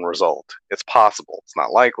one result. It's possible. It's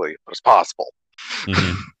not likely, but it's possible.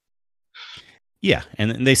 Mm-hmm. Yeah,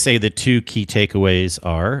 and they say the 2 key takeaways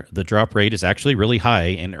are the drop rate is actually really high,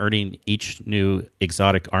 and earning each new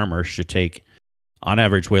exotic armor should take, on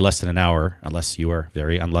average, way less than an hour, unless you are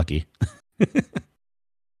very unlucky.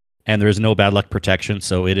 And there is no bad luck protection,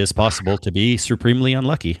 so it is possible to be supremely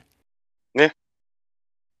unlucky. Yeah.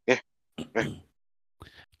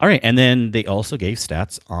 All right, and then they also gave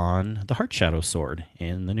stats on the Heart Shadow Sword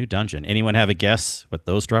in the new dungeon. Anyone have a guess what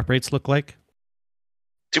those drop rates look like?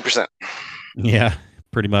 2%. Yeah,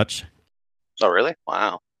 pretty much. Oh, really?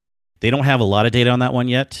 Wow. They don't have a lot of data on that one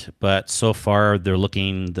yet, but so far they're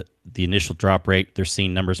looking the initial drop rate. They're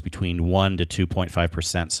seeing numbers between 1 to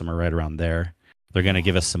 2.5%, somewhere right around there. They're going to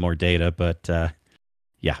give us some more data, but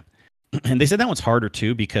yeah. And they said that one's harder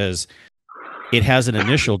too because it has an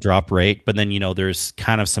initial drop rate, but then there's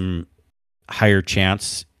kind of some higher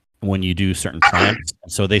chance when you do certain triumphs.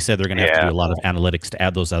 So they said they're going to have to do a lot of analytics to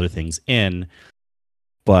add those other things in.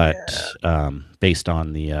 But based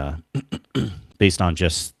on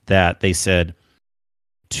just that, they said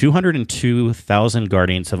 202,000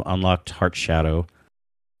 Guardians have unlocked Heart Shadow,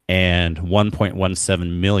 and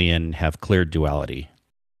 1.17 million have cleared duality.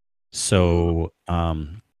 So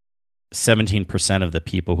 17% of the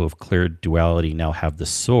people who have cleared duality now have the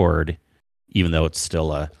sword, even though it's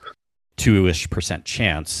still a 2-ish%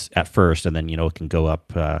 chance at first, and then it can go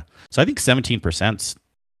up. So I think 17%,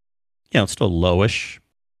 it's still lowish.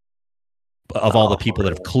 Of all the people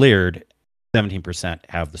that have cleared, 17%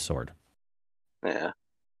 have the sword. Yeah,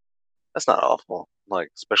 that's not awful. Like,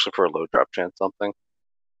 especially for a low drop chance something.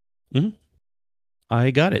 Mm-hmm.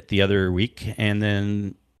 I got it the other week, and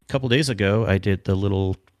then a couple days ago, I did the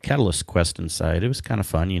little catalyst quest inside. It was kind of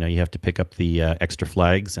fun. You have to pick up the extra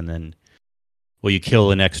flags, and then, you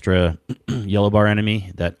kill an extra yellow bar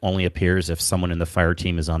enemy that only appears if someone in the fire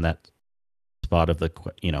team is on that spot of the,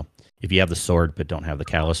 if you have the sword but don't have the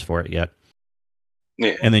catalyst for it yet.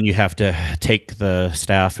 Yeah. And then you have to take the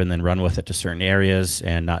staff and then run with it to certain areas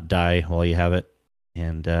and not die while you have it.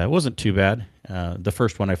 And it wasn't too bad. The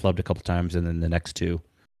first one I flubbed a couple times, and then the next two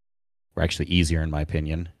were actually easier, in my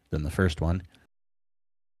opinion, than the first one.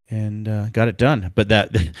 And got it done. But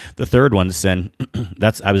the third one, then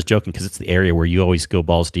I was joking because it's the area where you always go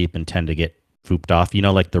balls deep and tend to get fooped off.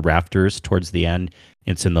 Like the rafters towards the end.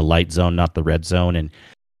 It's in the light zone, not the red zone. And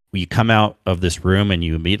you come out of this room and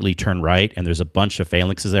you immediately turn right, and there's a bunch of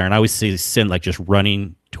phalanxes there. And I always see Sin like just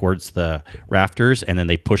running towards the rafters, and then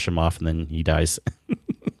they push him off, and then he dies.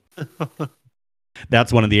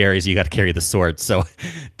 That's one of the areas you got to carry the sword. So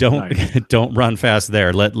don't run fast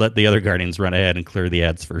there. Let the other guardians run ahead and clear the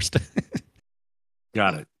ads first.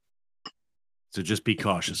 Got it. So just be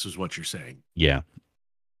cautious, is what you're saying. Yeah.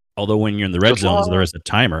 Although when you're in the red zones, there is a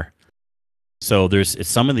timer. So there's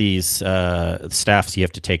some of these staffs you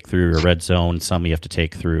have to take through a red zone, some you have to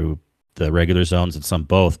take through the regular zones, and some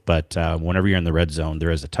both. But whenever you're in the red zone,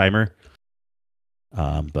 there is a timer.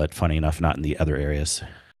 But funny enough, not in the other areas.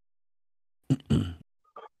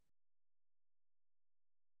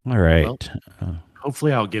 All right. Well,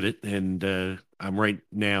 hopefully I'll get it. And I'm right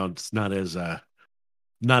now, it's not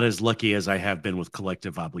as lucky as I have been with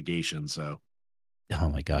collective obligation. So. Oh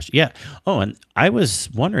my gosh. Yeah. Oh, and I was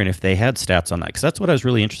wondering if they had stats on that, because that's what I was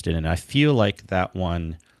really interested in. I feel like that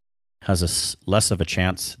one has less of a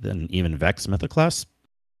chance than even Vex Mythoclast.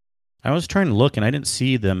 I was trying to look, and I didn't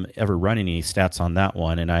see them ever running any stats on that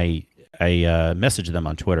one, and I messaged them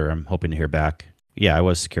on Twitter. I'm hoping to hear back. Yeah, I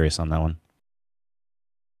was curious on that one.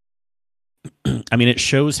 I mean, it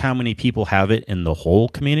shows how many people have it in the whole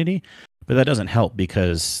community, but that doesn't help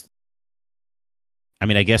because, I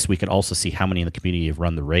mean, I guess we could also see how many in the community have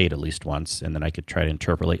run the raid at least once, and then I could try to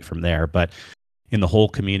interpolate from there. But in the whole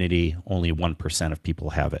community, only 1% of people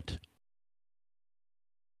have it.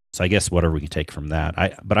 So I guess whatever we can take from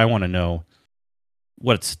that. But I want to know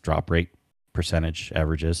what its drop rate percentage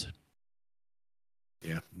average is.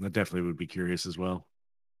 Yeah, I definitely would be curious as well.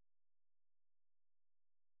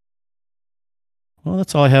 Well,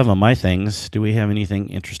 that's all I have on my things. Do we have anything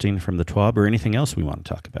interesting from the TWAB or anything else we want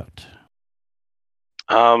to talk about?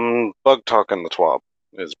 Bug talk in the TWAB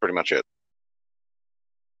is pretty much it.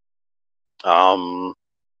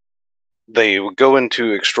 They go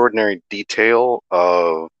into extraordinary detail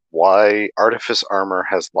of why Artifice Armor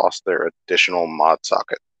has lost their additional mod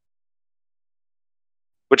socket,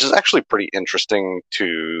 which is actually pretty interesting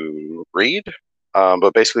to read.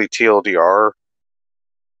 But basically, TLDR,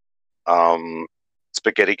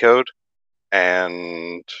 spaghetti code,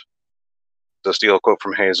 and the steal quote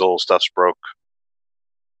from Hazel, stuff's broke.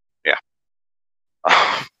 Yeah.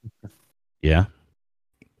 Yeah.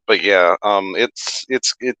 But yeah,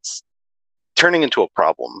 it's turning into a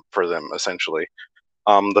problem for them, essentially.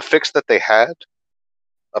 The fix that they had,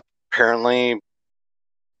 apparently,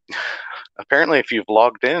 if you've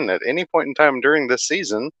logged in at any point in time during this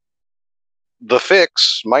season, the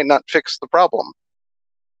fix might not fix the problem.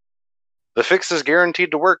 The fix is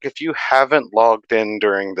guaranteed to work if you haven't logged in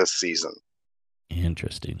during this season.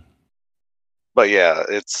 Interesting. But yeah,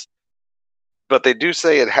 but they do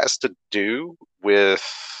say it has to do with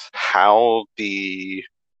how the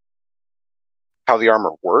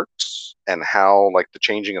armor works and how, like, the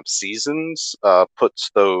changing of seasons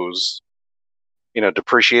puts those,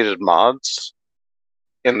 depreciated mods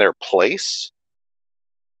in their place,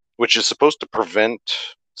 which is supposed to prevent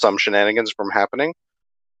some shenanigans from happening.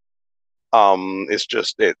 It's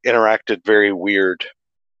just, it interacted very weird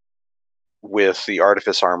with the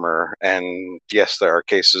Artifice Armor, and yes, there are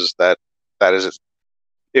cases that is,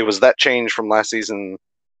 it was that change from last season,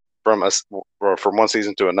 from one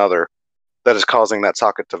season to another, that is causing that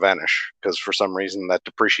socket to vanish, because for some reason that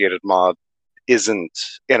depreciated mod isn't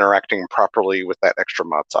interacting properly with that extra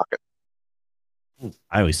mod socket.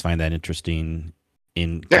 I always find that interesting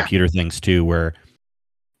in computer things too, where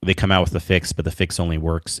they come out with a fix, but the fix only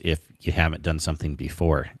works if you haven't done something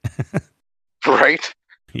before. Right?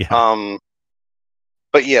 Yeah.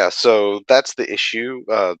 But yeah, so that's the issue.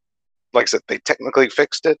 Like I said, they technically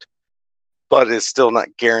fixed it, but it's still not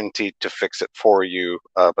guaranteed to fix it for you.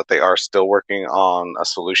 But they are still working on a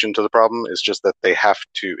solution to the problem. It's just that they have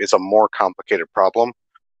to. It's a more complicated problem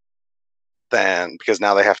than, because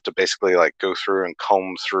now they have to basically like go through and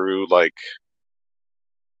comb through like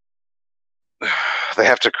they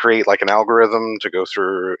have to create like an algorithm to go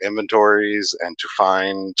through inventories and to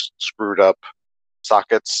find screwed up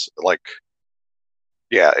sockets. Like,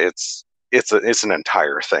 yeah, it's an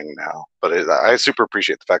entire thing now. But I super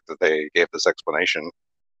appreciate the fact that they gave this explanation.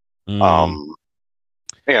 Mm.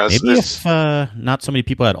 Maybe It's if not so many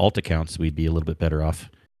people had alt accounts, we'd be a little bit better off.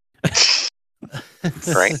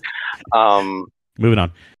 right. Moving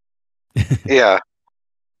on. Yeah,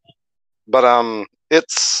 but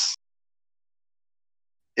it's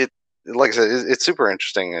like I said, it's super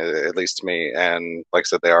interesting, at least to me. And like I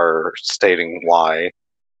said, they are stating why.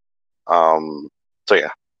 So yeah,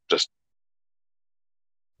 just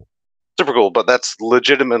super cool. But that's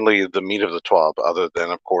legitimately the meat of the TWAB. Other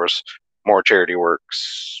than, of course, more charity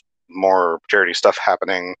works, more charity stuff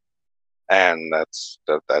happening, and that's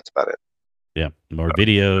about it. Yeah, more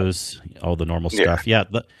videos, all the normal Yeah. stuff. Yeah,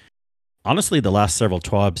 honestly, the last several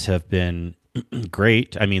TWABs have been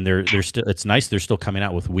great. I mean, they're still. It's nice they're still coming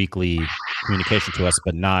out with weekly communication to us,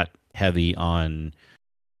 but not heavy on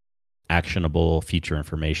actionable feature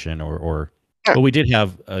information or. Yeah. Well, we did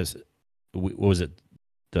have. What was it?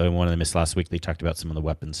 The one I missed last week. They talked about some of the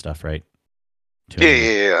weapon stuff, right?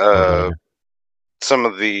 Yeah. Some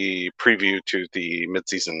of the preview to the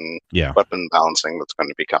mid-season weapon balancing that's going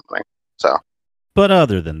to be coming. So, but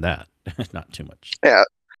other than that, not too much. Yeah.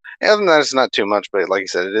 Other than that, it's not too much. But like you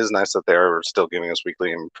said, it is nice that they're still giving us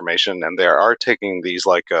weekly information, and they are taking these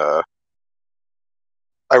like. I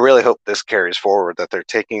really hope this carries forward. That they're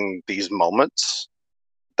taking these moments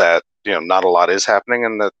that not a lot is happening,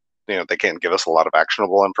 and that they can't give us a lot of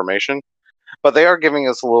actionable information, but they are giving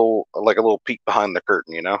us a little peek behind the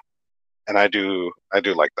curtain, and I do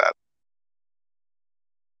like that.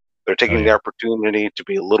 They're taking the opportunity to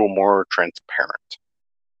be a little more transparent.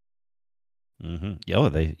 Mm-hmm. Oh,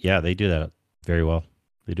 they do that very well.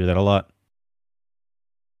 They do that a lot.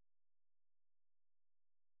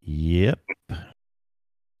 Yep.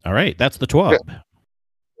 All right, that's the TWAB. Yeah.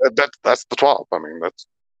 That's the 12. I mean,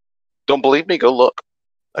 don't believe me? Go look.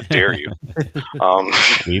 I dare you.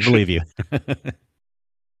 We believe you.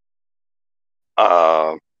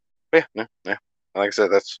 Yeah. Like I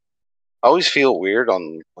said, I always feel weird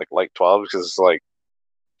on like 12 because it's like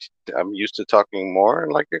I'm used to talking more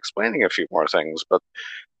and like explaining a few more things, but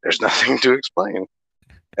there's nothing to explain.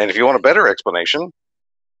 And if you want a better explanation,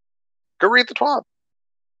 go read the 12.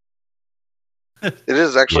 It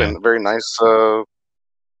is actually very nice. It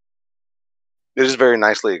is very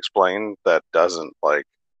nicely explained. That doesn't like.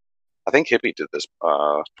 I think Hippie did this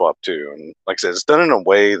 12 too, and like I said, it's done in a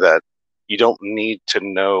way that you don't need to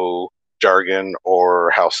know jargon or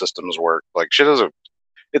how systems work. Like shit is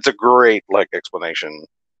it's a great like explanation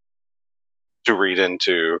to read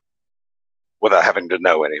into without having to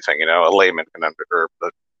know anything. A layman can or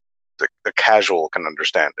the casual can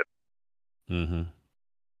understand it. Mm-hmm.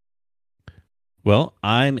 Well,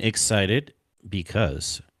 I'm excited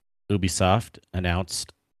because Ubisoft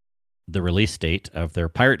announced the release date of their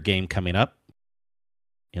pirate game coming up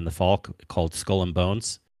in the fall called Skull and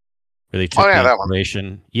Bones, where they took the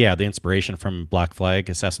inspiration. Yeah, the inspiration from Black Flag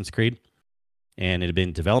Assassin's Creed, and it had been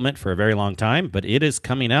in development for a very long time, but it is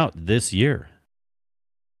coming out this year,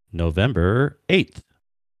 November 8th.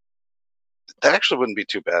 That actually wouldn't be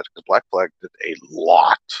too bad because Black Flag did a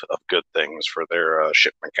lot of good things for their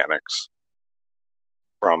ship mechanics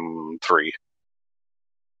from 3.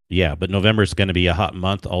 Yeah, but November is going to be a hot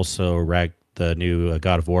month. Also, the new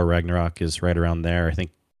God of War Ragnarok is right around there. I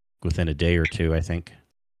think within a day or two. I think.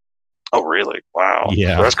 Oh, really? Wow.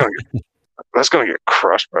 Yeah, so that's gonna get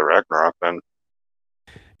crushed by Ragnarok then.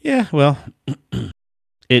 Yeah, well,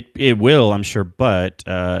 it will, I'm sure, but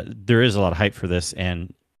there is a lot of hype for this,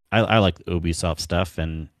 and I like Ubisoft stuff,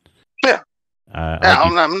 and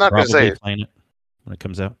I'm not gonna say playing it when it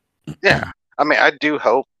comes out. Yeah, I mean, I do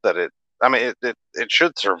hope that it. I mean, it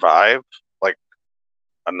should survive like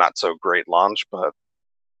a not so great launch, but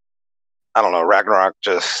I don't know. Ragnarok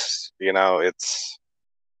just, it's.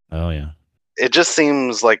 Oh yeah. It just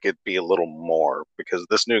seems like it'd be a little more because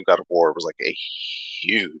this new God of War was like a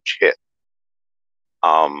huge hit,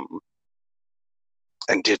 and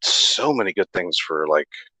did so many good things for like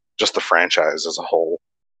just the franchise as a whole.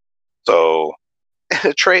 So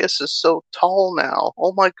Atreus is so tall now.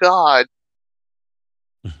 Oh my god,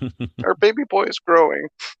 our baby boy is growing.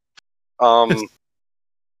 And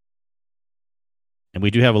we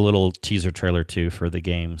do have a little teaser trailer too for the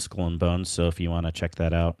game Skull and Bones. So if you want to check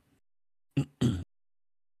that out,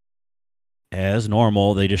 as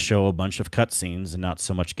normal, they just show a bunch of cutscenes and not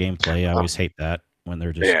so much gameplay. I always hate that when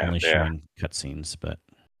they're just only showing cutscenes, but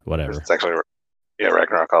whatever. It's actually,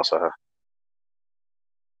 Ragnarok also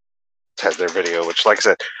had their video, which, like I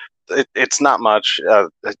said, it's not much.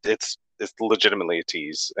 It's legitimately a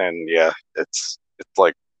tease, and yeah, it's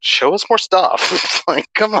like, show us more stuff. Like,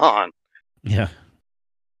 come on. Yeah.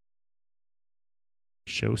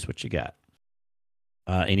 Show us what you got.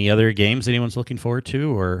 Any other games anyone's looking forward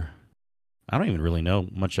to, or I don't even really know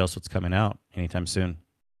much else that's coming out anytime soon.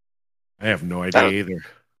 I have no idea either.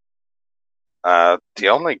 The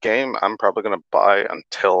only game I'm probably going to buy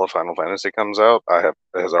until a Final Fantasy comes out,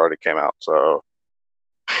 has already came out. So,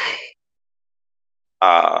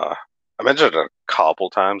 I mentioned it a couple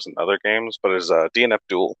times in other games, but it's DNF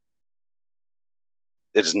Duel.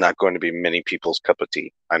 It is not going to be many people's cup of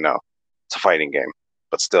tea. I know it's a fighting game,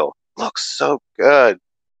 but still looks so good.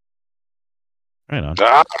 Right on.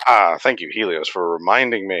 Thank you, Helios, for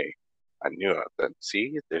reminding me. I knew it.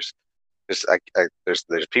 See, there's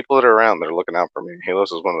people that are around that are looking out for me.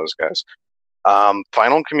 Helios is one of those guys.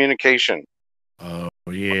 Final Communication. Oh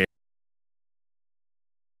yeah.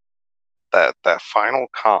 That final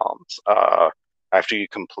comms. After you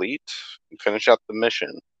complete and finish out the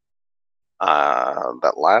mission,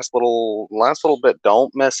 that last little bit,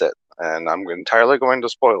 don't miss it. And I'm entirely going to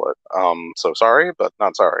spoil it. So sorry, but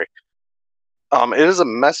not sorry. It is a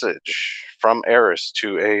message from Eris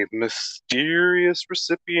to a mysterious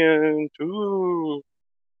recipient. Ooh.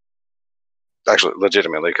 Actually,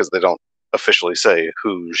 legitimately, because they don't officially say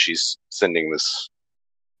who she's sending this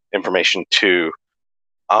information to.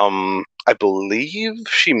 I believe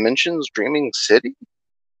she mentions Dreaming City,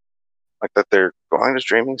 like that they're going to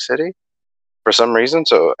Dreaming City for some reason.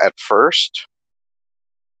 So at first,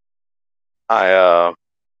 I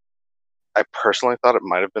personally thought it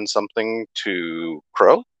might have been something to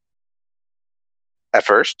Crow at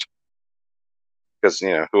first, because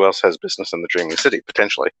who else has business in the Dreaming City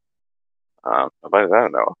potentially? Nobody that I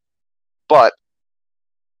know. But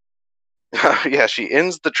yeah, she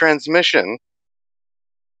ends the transmission,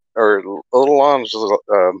 or a little on.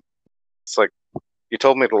 It's like, you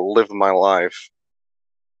told me to live my life,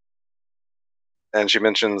 and she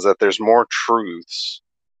mentions that there's more truths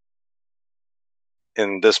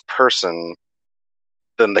in this person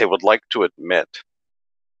than they would like to admit.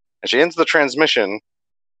 And she ends the transmission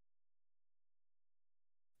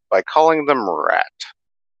by calling them Rat.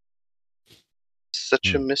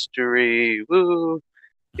 Such a mystery. Woo.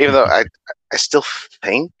 Even though I still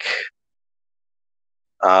think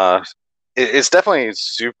it's definitely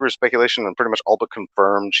super speculation and pretty much all but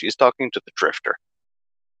confirmed she's talking to the Drifter.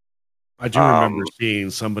 I do remember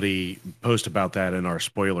seeing somebody post about that in our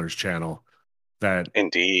spoilers channel. That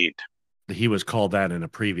indeed he was called that in a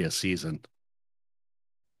previous season.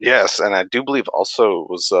 Yes, and I do believe also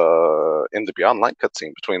was in the Beyond Light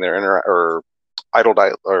cutscene between their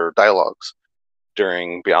dialogues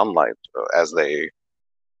during Beyond Light as they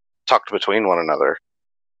talked between one another.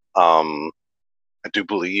 I do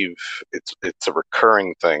believe it's a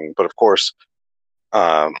recurring thing, but of course,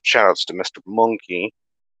 shout outs to Mr. Monkey.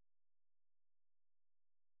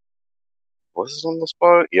 Was it on the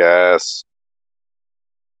spot? Yes.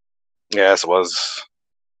 Yes, it was.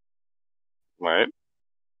 Right.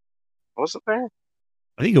 Was it there?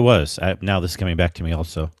 I think it was. Now this is coming back to me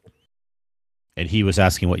also. And he was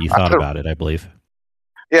asking what you thought about it, I believe.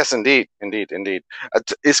 Yes, indeed.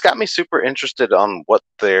 It's got me super interested on what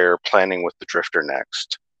they're planning with the Drifter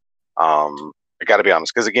next. I got to be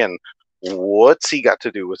honest, because again, what's he got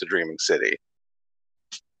to do with the Dreaming City?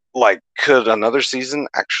 Like, could another season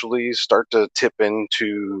actually start to tip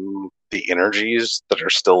into the energies that are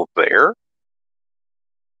still there?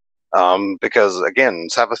 Because again,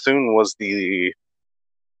 Savathun was the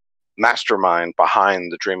mastermind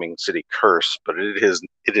behind the Dreaming City curse, but it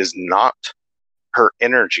is not her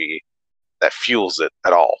energy that fuels it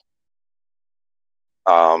at all.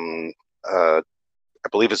 I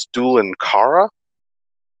believe it's Dulin Kara,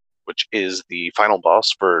 which is the final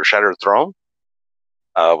boss for Shattered Throne,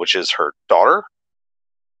 which is her daughter.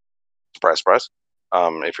 Surprise, surprise.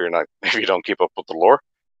 If you don't keep up with the lore.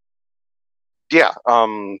 Yeah.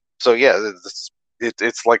 So yeah,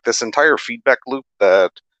 it's like this entire feedback loop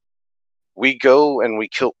that we go and we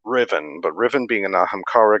kill Riven, but Riven, being an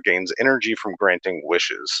Ahamkara, gains energy from granting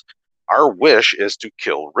wishes. Our wish is to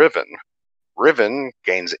kill Riven. Riven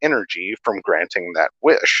gains energy from granting that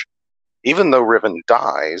wish. Even though Riven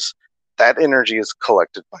dies, that energy is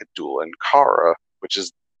collected by Dula and Kara, which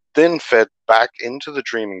is then fed back into the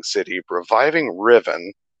Dreaming City, reviving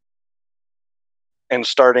Riven and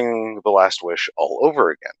starting the last wish all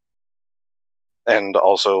over again. And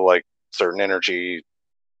also, like, certain energy,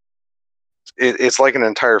 it's like an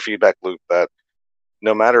entire feedback loop that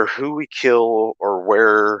no matter who we kill or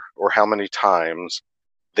where or how many times,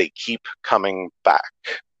 they keep coming back.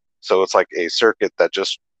 So it's like a circuit that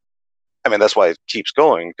just, I mean, that's why it keeps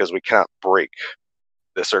going, because we cannot break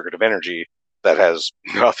the circuit of energy that has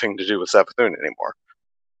nothing to do with Savathûn anymore.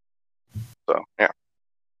 So, yeah.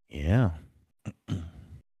 Yeah.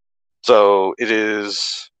 So it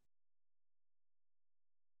is.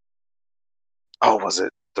 Oh, was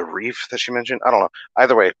it the reef that she mentioned? I don't know.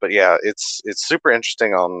 Either way, but yeah, it's super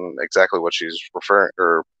interesting on exactly what she's referring,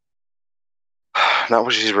 or not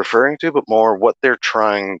what she's referring to, but more what they're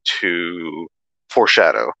trying to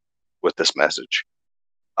foreshadow with this message.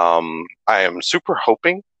 I am super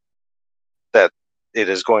hoping that it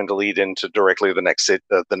is going to lead into directly the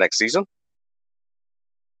next season.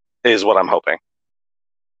 Is what I'm hoping,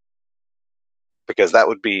 because that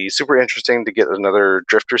would be super interesting to get another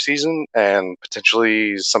Drifter season and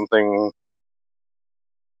potentially something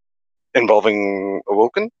involving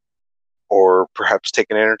Awoken, or perhaps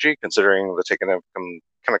Taken Energy, considering the Taken have kind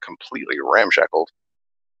of completely ramshackled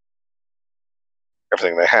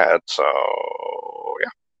everything they had. So,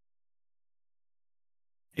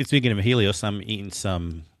 yeah. Speaking of Helios, I'm eating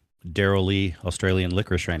some Darrell Lee Australian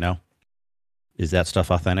licorice right now. Is that stuff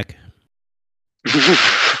authentic?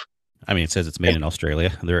 I mean, it says it's made in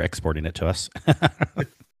Australia. They're exporting it to us.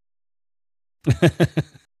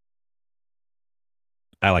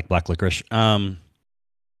 I like black licorice. I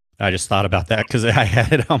just thought about that because I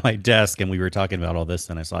had it on my desk and we were talking about all this,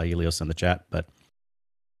 and I saw Helios in the chat. But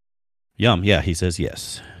yum, yeah, he says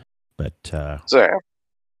yes. But so,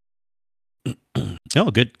 no,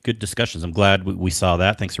 good discussions. I'm glad we saw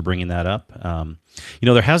that. Thanks for bringing that up.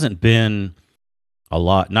 There hasn't been a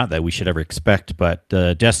lot, not that we should ever expect, but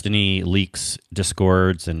Destiny leaks,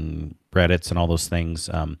 Discords, and Reddits, and all those things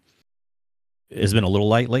has been a little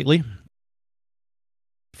light lately.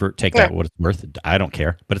 Take that what it's worth. I don't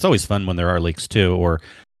care, but it's always fun when there are leaks too, or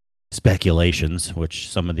speculations, which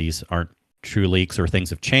some of these aren't true leaks, or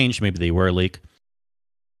things have changed. Maybe they were a leak.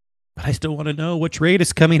 But I still want to know which raid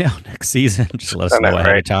is coming out next season. Just let us know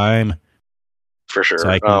ahead of time. For sure. So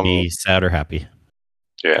I can be sad or happy.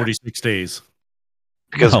 Yeah. 46 days.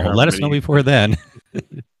 Because let us know before then.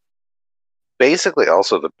 Basically,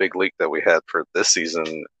 also the big leak that we had for this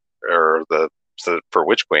season, or for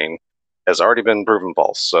Witch Queen, has already been proven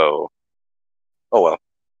false. So, oh well.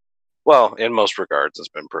 Well, in most regards, it's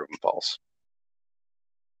been proven false.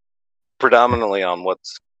 Predominantly on what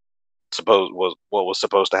was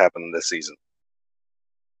supposed to happen this season.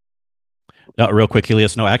 Real quick,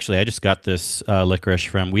 Helios. No, actually, I just got this licorice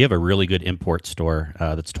from. We have a really good import store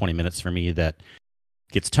that's 20 minutes from me that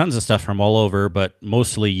gets tons of stuff from all over, but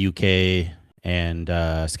mostly UK and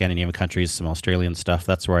Scandinavian countries, some Australian stuff.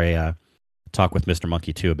 That's where I talk with Mr.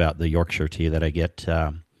 Monkey too about the Yorkshire tea that I get.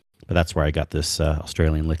 But that's where I got this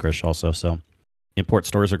Australian licorice also. So import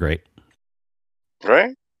stores are great.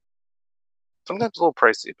 Right? Sometimes a little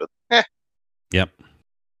pricey, but Yep.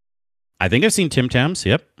 I think I've seen Tim Tams.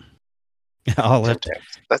 Yep.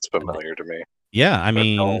 That's familiar to me. Yeah, I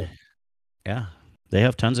mean, yeah, they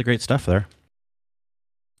have tons of great stuff there.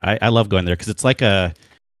 I love going there because it's like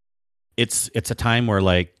it's a time where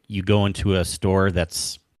like you go into a store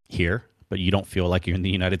that's here, but you don't feel like you're in the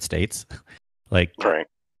United States. Like, right.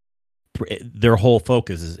 Their whole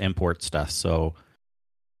focus is import stuff, so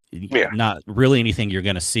not really anything you're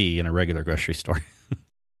going to see in a regular grocery store.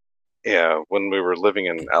 Yeah, when we were living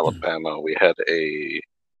in Alabama, we had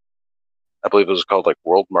I believe it was called like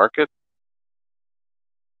World Market.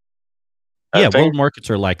 Yeah, world markets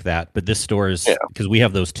are like that, but this store is, because we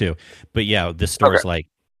have those too. But yeah, this store is like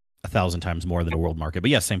 1,000 times more than a world market. But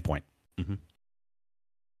yeah, same point. Mm-hmm.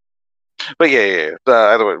 But yeah.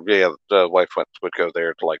 Either way, the wife would go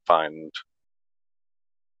there to like find,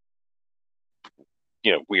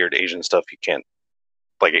 weird Asian stuff you can't,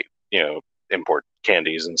 like, import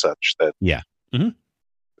candies and such that. Yeah. Mm-hmm.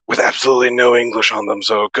 With absolutely no English on them.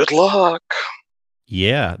 So good luck.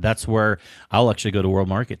 Yeah, that's where I'll actually go to World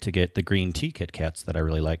Market to get the green tea Kit Kats that I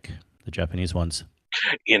really like, the Japanese ones.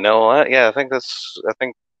 You know what? Yeah, I think the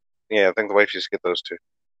wife used to get those too.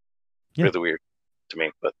 Yeah. Really weird to me,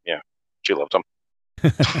 but yeah, she loved them.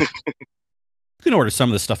 You can order some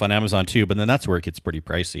of this stuff on Amazon too, but then that's where it gets pretty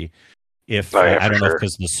pricey. If I don't know,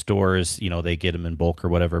 because the stores, they get them in bulk or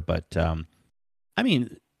whatever, but I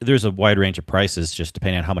mean, there's a wide range of prices just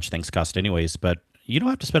depending on how much things cost, anyways. But you don't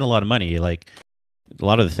have to spend a lot of money. Like a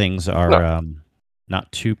lot of the things No. are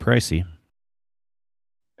not too pricey.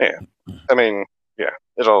 Yeah. I mean, yeah.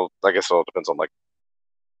 I guess it all depends on like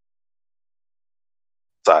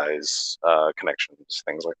size, connections,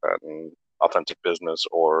 things like that, and authentic business,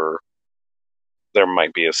 or there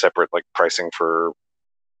might be a separate like pricing for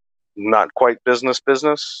not quite business.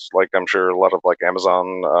 Like I'm sure a lot of like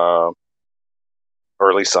Amazon, or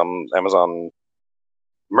at least some Amazon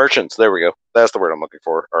merchants. There we go. That's the word I'm looking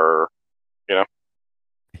for. Or you know,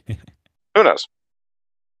 who knows?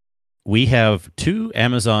 We have 2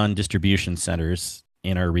 Amazon distribution centers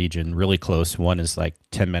in our region, really close. One is like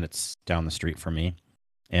 10 minutes down the street from me,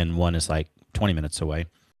 and one is like 20 minutes away.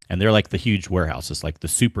 And they're like the huge warehouses, like the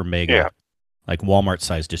super mega, Yeah. like Walmart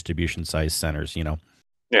size distribution size centers,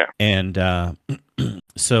 Yeah. And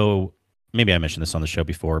so maybe I mentioned this on the show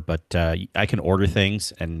before, but I can order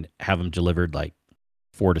things and have them delivered like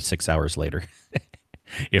 4 to 6 hours later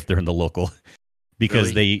if they're in the local,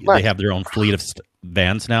 because Really? they have their own fleet of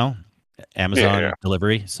vans now, Amazon Yeah.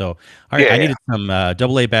 delivery. So all right, Yeah, I yeah. needed some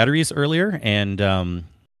AA batteries earlier, and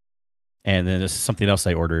then there's something else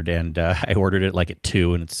I ordered, and I ordered it like at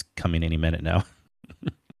 2, and it's coming any minute now.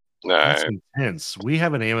 That's intense. We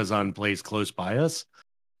have an Amazon place close by us,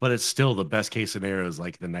 but it's still the best case scenario is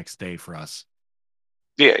like the next day for us.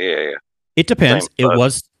 Yeah. It depends. Same,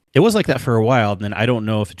 but- It was like that for a while, and then I don't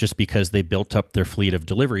know if just because they built up their fleet of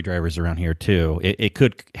delivery drivers around here too. It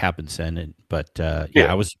could happen, Sen. But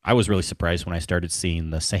Yeah. I was really surprised when I started seeing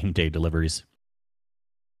the same day deliveries.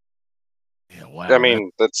 Yeah, wow. I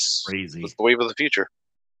mean, that's crazy. the wave of the future.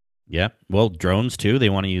 Yeah. Well, drones too. They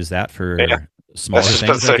want to use that for Yeah. smaller That's just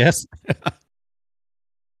things, about I to guess.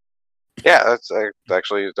 Yeah, that's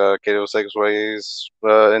actually Kato segues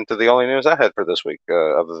into the only news I had for this week,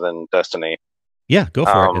 other than Destiny. Yeah, go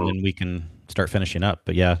for it, and then we can start finishing up.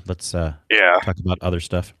 But yeah, let's Yeah, talk about other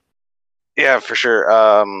stuff. yeah, for sure.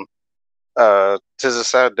 Tis a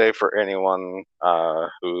sad day for anyone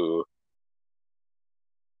who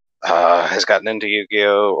has gotten into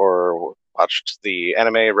Yu-Gi-Oh or watched the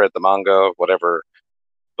anime, read the manga, whatever.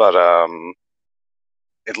 But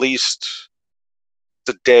at least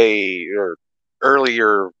today or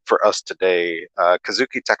earlier for us today,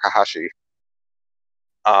 Kazuki Takahashi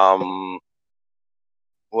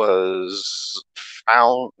was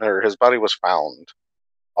found, or his body was found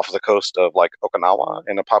off of the coast of like Okinawa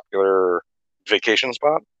in a popular vacation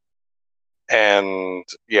spot. And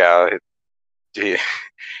yeah, he,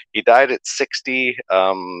 he died at 60.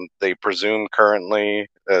 They presume currently,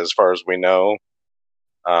 as far as we know,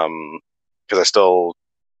 because I still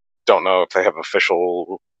don't know if they have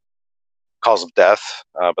official cause of death,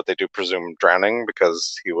 but they do presume drowning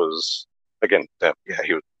because he was, again,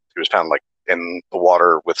 he was found like in the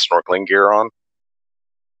water with snorkeling gear on.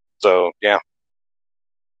 So yeah,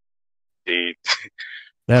 he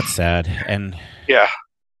That's sad, and yeah.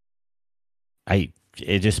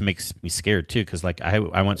 It just makes me scared too, because like I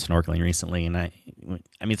went snorkeling recently, and I mean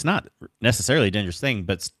it's not necessarily a dangerous thing,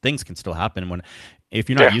 but things can still happen when if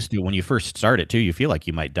you're not used to it. When you first start it too, you feel like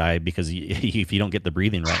you might die because if you don't get the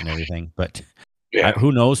breathing right and everything. But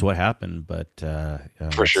who knows what happened? But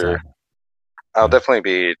for sure, I'll definitely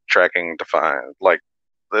be tracking to find, like,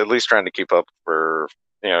 at least trying to keep up for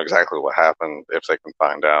exactly what happened if they can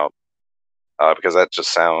find out, because that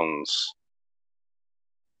just sounds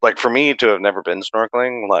like, for me to have never been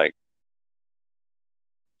snorkeling, like,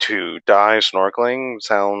 to die snorkeling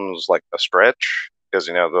sounds like a stretch, because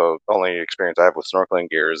the only experience I have with snorkeling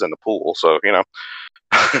gear is in the pool. So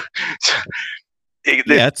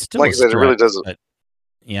it's still like I said, it really doesn't.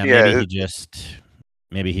 Yeah,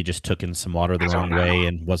 maybe he just took in some water the wrong way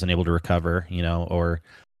and wasn't able to recover.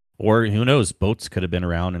 Or who knows? Boats could have been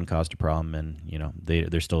around and caused a problem, and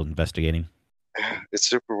they're still investigating. It's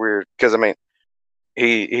super weird because I mean,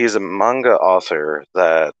 he's a manga author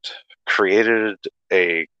that created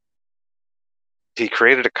a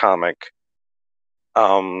comic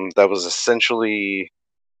that was essentially,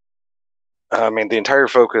 I mean, the entire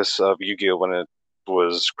focus of Yu-Gi-Oh when it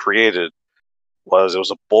was created was it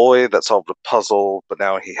was a boy that solved a puzzle, but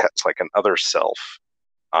now he has like an other self,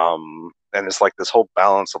 and it's like this whole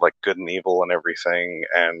balance of like good and evil and everything,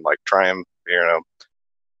 and like triumph.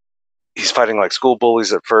 He's fighting like school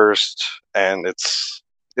bullies at first, and it's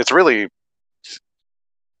really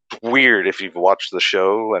weird if you've watched the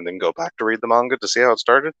show and then go back to read the manga to see how it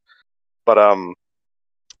started. But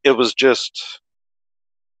it was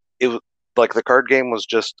like the card game was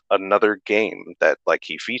just another game that like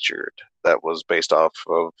he featured that was based off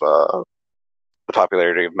of the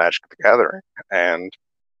popularity of Magic the Gathering. And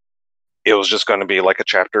it was just going to be like a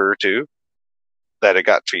chapter or two that it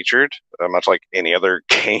got featured, much like any other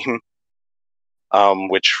game,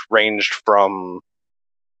 which ranged from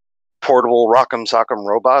portable Rock'em Sock'em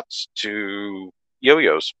robots to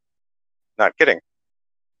yo-yos. Not kidding.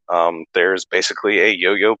 There's basically a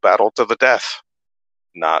yo-yo battle to the death.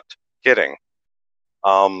 Not kidding.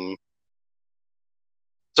 So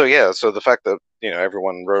the fact that,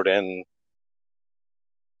 everyone wrote in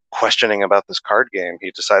questioning about this card game, he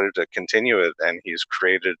decided to continue it, and he's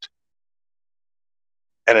created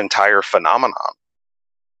an entire phenomenon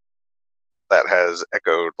that has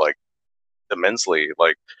echoed like immensely,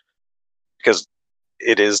 like, because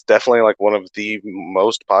it is definitely like one of the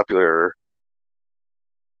most popular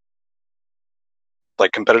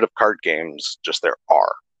like competitive card games just there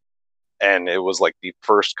are. And it was like the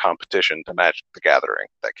first competition to Magic the Gathering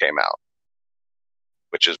that came out,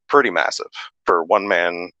 which is pretty massive for one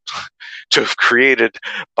man to have created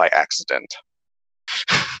by accident.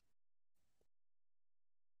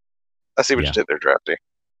 I see what you did there, Drafty.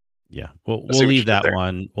 Yeah, we'll leave that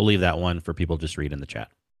one. We'll leave that one for people to just read in the chat.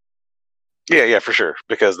 Yeah, for sure,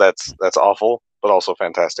 because that's awful, but also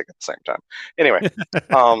fantastic at the same time. Anyway,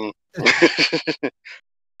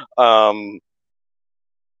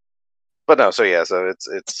 but no, so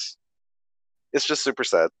it's just super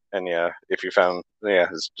sad, and if you found,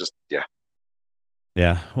 it's just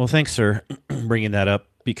Yeah, well, thanks for bringing that up,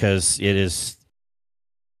 because it is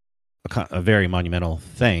a very monumental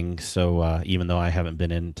thing. So even though I haven't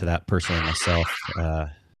been into that personally myself,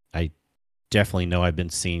 I definitely know I've been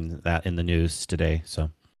seeing that in the news today. So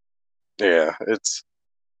yeah, it's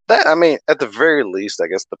that. I mean, at the very least, I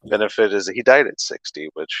guess the benefit is he died at 60,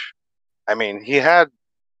 which, I mean, he had.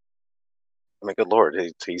 I mean, good Lord,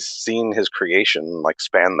 he's seen his creation like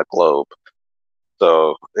span the globe.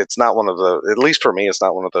 So it's not one of the, at least for me, it's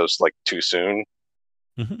not one of those like too soon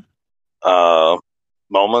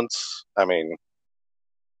moments. I mean,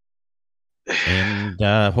 and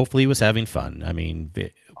hopefully he was having fun. I mean,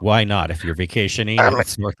 why not? If you're vacationing and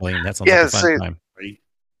snorkeling, that's a fun time.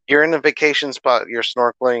 You're in a vacation spot, you're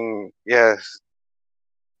snorkeling. Yeah,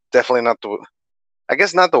 definitely not I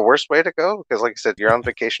guess not the worst way to go, because like I said, you're on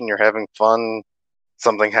vacation, you're having fun.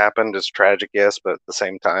 Something happened, it's tragic, yes, but at the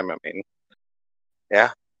same time, I mean,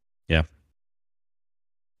 yeah,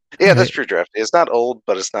 that's true, Draft. It's not old,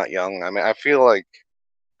 but it's not young. I mean, I feel like,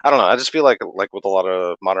 I don't know, I just feel like with a lot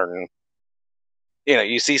of modern,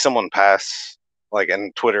 you see someone pass, like,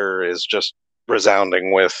 and Twitter is just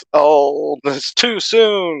resounding with, "Oh, it's too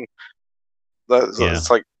soon." It's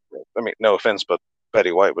like, I mean, no offense, but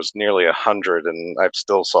Betty White was nearly 100, and I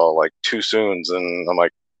still saw like too soons, and I'm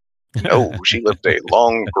like, no, she lived a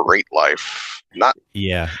long, great life. Not,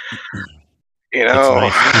 it's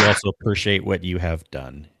nice to also appreciate what you have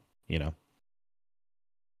done,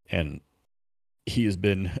 and he has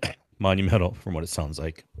been monumental from what it sounds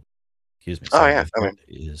like. Excuse me. Oh yeah, I mean,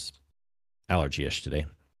 is allergy-ish today.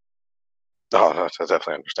 Oh, I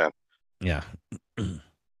definitely understand. Yeah.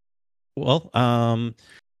 Well,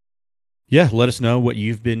 let us know what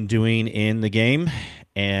you've been doing in the game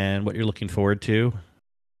and what you're looking forward to.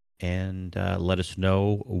 And let us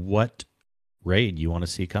know what raid you want to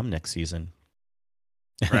see come next season.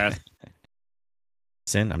 Wrath.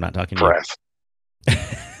 Sin, I'm not talking to Wrath. you.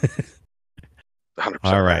 100%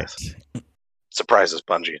 All right. Wrath. Surprises,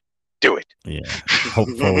 Bungie. Do it. Yeah,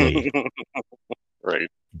 hopefully. Right.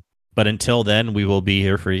 But until then, we will be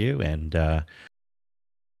here for you. And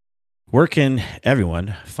where can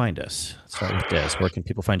everyone find us? Start with Des. Where can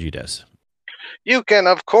people find you, Des? You can,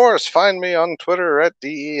 of course, find me on Twitter at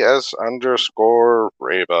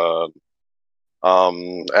DES_Raven.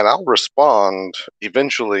 And I'll respond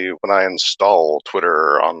eventually when I install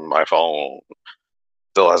Twitter on my phone.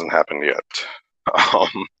 Still hasn't happened yet.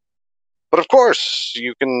 But of course,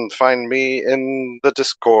 you can find me in the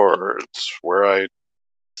Discords, where I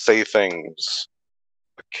say things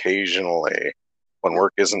occasionally when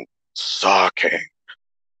work isn't sucking.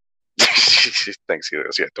 Thanks,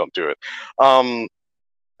 Helios. Yeah, don't do it.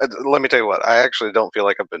 Let me tell you what, I actually don't feel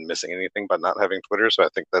like I've been missing anything by not having Twitter, so I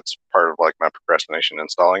think that's part of like my procrastination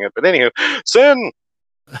installing it. But anywho, Sin!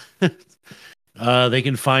 They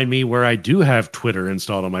can find me where I do have Twitter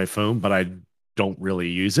installed on my phone, but I don't really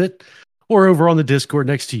use it. Or over on the Discord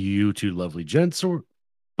next to you two lovely gents.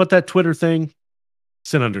 But that Twitter thing,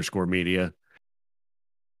 Sin_media.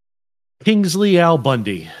 Kingsley Al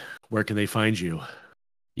Bundy, where can they find you?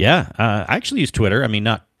 Yeah, I actually use Twitter. I mean,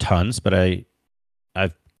 not tons, but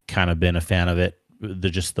I've kind of been a fan of it.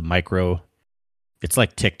 The micro, it's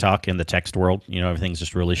like TikTok in the text world. Everything's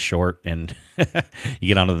just really short, and you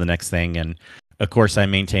get on to the next thing. And Of course, I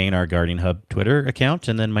maintain our Guardian Hub Twitter account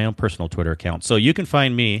and then my own personal Twitter account. So you can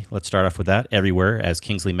find me, let's start off with that, everywhere as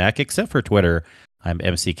Kingsley Mac, except for Twitter. I'm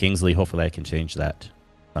MC Kingsley. Hopefully I can change that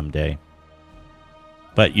someday.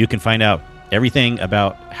 But you can find out everything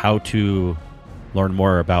about how to learn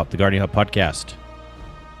more about the Guardian Hub podcast,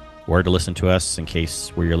 where to listen to us in case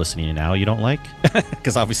where you're listening now you don't like,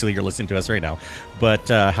 because obviously you're listening to us right now, but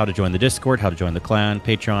how to join the Discord, how to join the clan,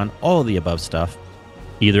 Patreon, all of the above stuff,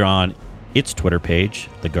 either on its Twitter page,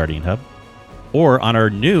 The Guardian Hub, or on our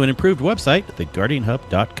new and improved website,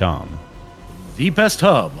 theguardianhub.com. The best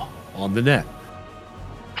hub on the net.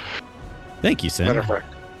 Thank you, Sin. Matter of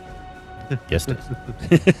fact. Yes, Des.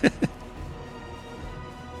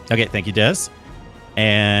 Okay, thank you, Des.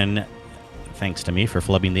 And thanks to me for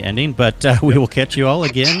flubbing the ending, but we will catch you all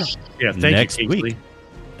again next week.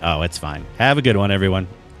 Oh, it's fine. Have a good one, everyone.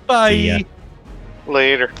 Bye.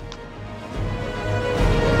 Later.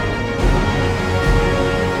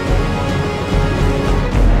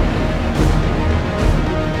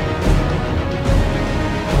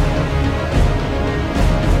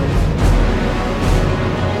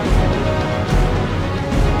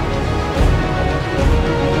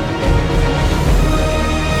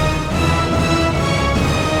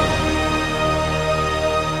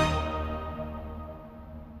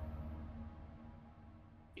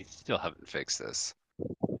 You still haven't fixed this.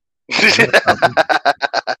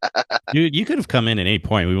 Dude, you could have come in at any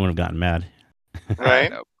point. We wouldn't have gotten mad.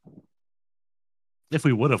 Right? Nope. If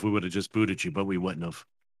we would have just booted you, but we wouldn't have.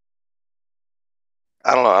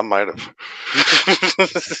 I don't know. I might have.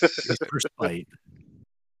 Just for spite.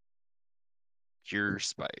 Pure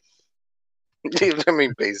spite. I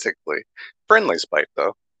mean, basically. Friendly spite,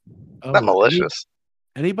 though. Oh, Not malicious.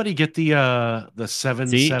 Anybody get the 7?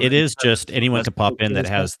 See, 7 it is just anyone That's can pop in that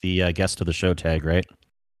cool. has the guest of the show tag, right?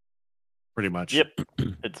 Pretty much. Yep,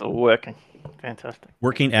 it's all working. Fantastic.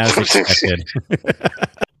 Working as expected.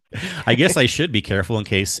 I guess I should be careful in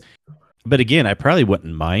case. But again, I probably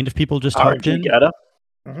wouldn't mind if people just hopped in. Getter.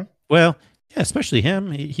 Well, yeah, especially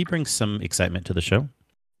him. He brings some excitement to the show.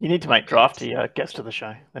 You need to make Drafty guest of the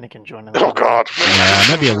show. Then he can join in. Oh, God. Yeah, I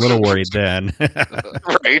might be a little worried then.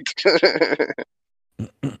 Right?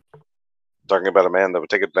 Talking about a man that would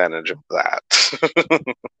take advantage of that.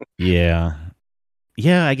 Yeah.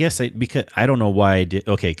 Yeah, I guess because I don't know why I did.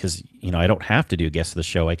 Okay, because, I don't have to do guest of the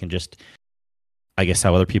show. I can just, I guess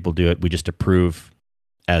how other people do it, we just approve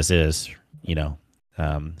as is,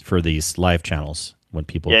 for these live channels when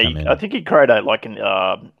people come in. I think you create a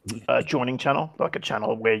joining channel, like a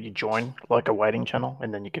channel where you join, like a waiting channel,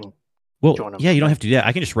 and then you can join them. Yeah, you don't have to do that.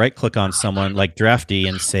 I can just right click on someone like Drafty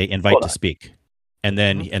and say invite to speak. And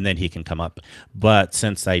then he can come up. But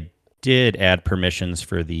since I did add permissions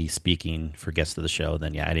for the speaking for guests of the show,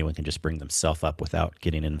 then yeah, anyone can just bring themselves up without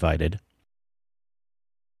getting invited.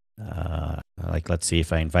 Let's see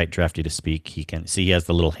if I invite Drafty to speak. He can see he has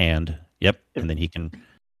the little hand. Yep, and then he can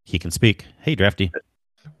speak. Hey, Drafty.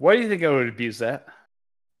 Why do you think I would abuse that?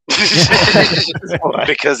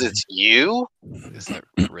 Because it's you? Is that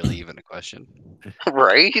really even a question?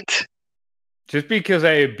 Right? Just because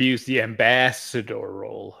I abused the ambassador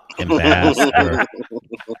role. Ambassador.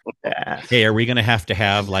 Hey, are we going to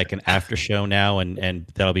have like an after show now, and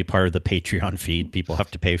that'll be part of the Patreon feed? People have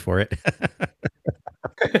to pay for it.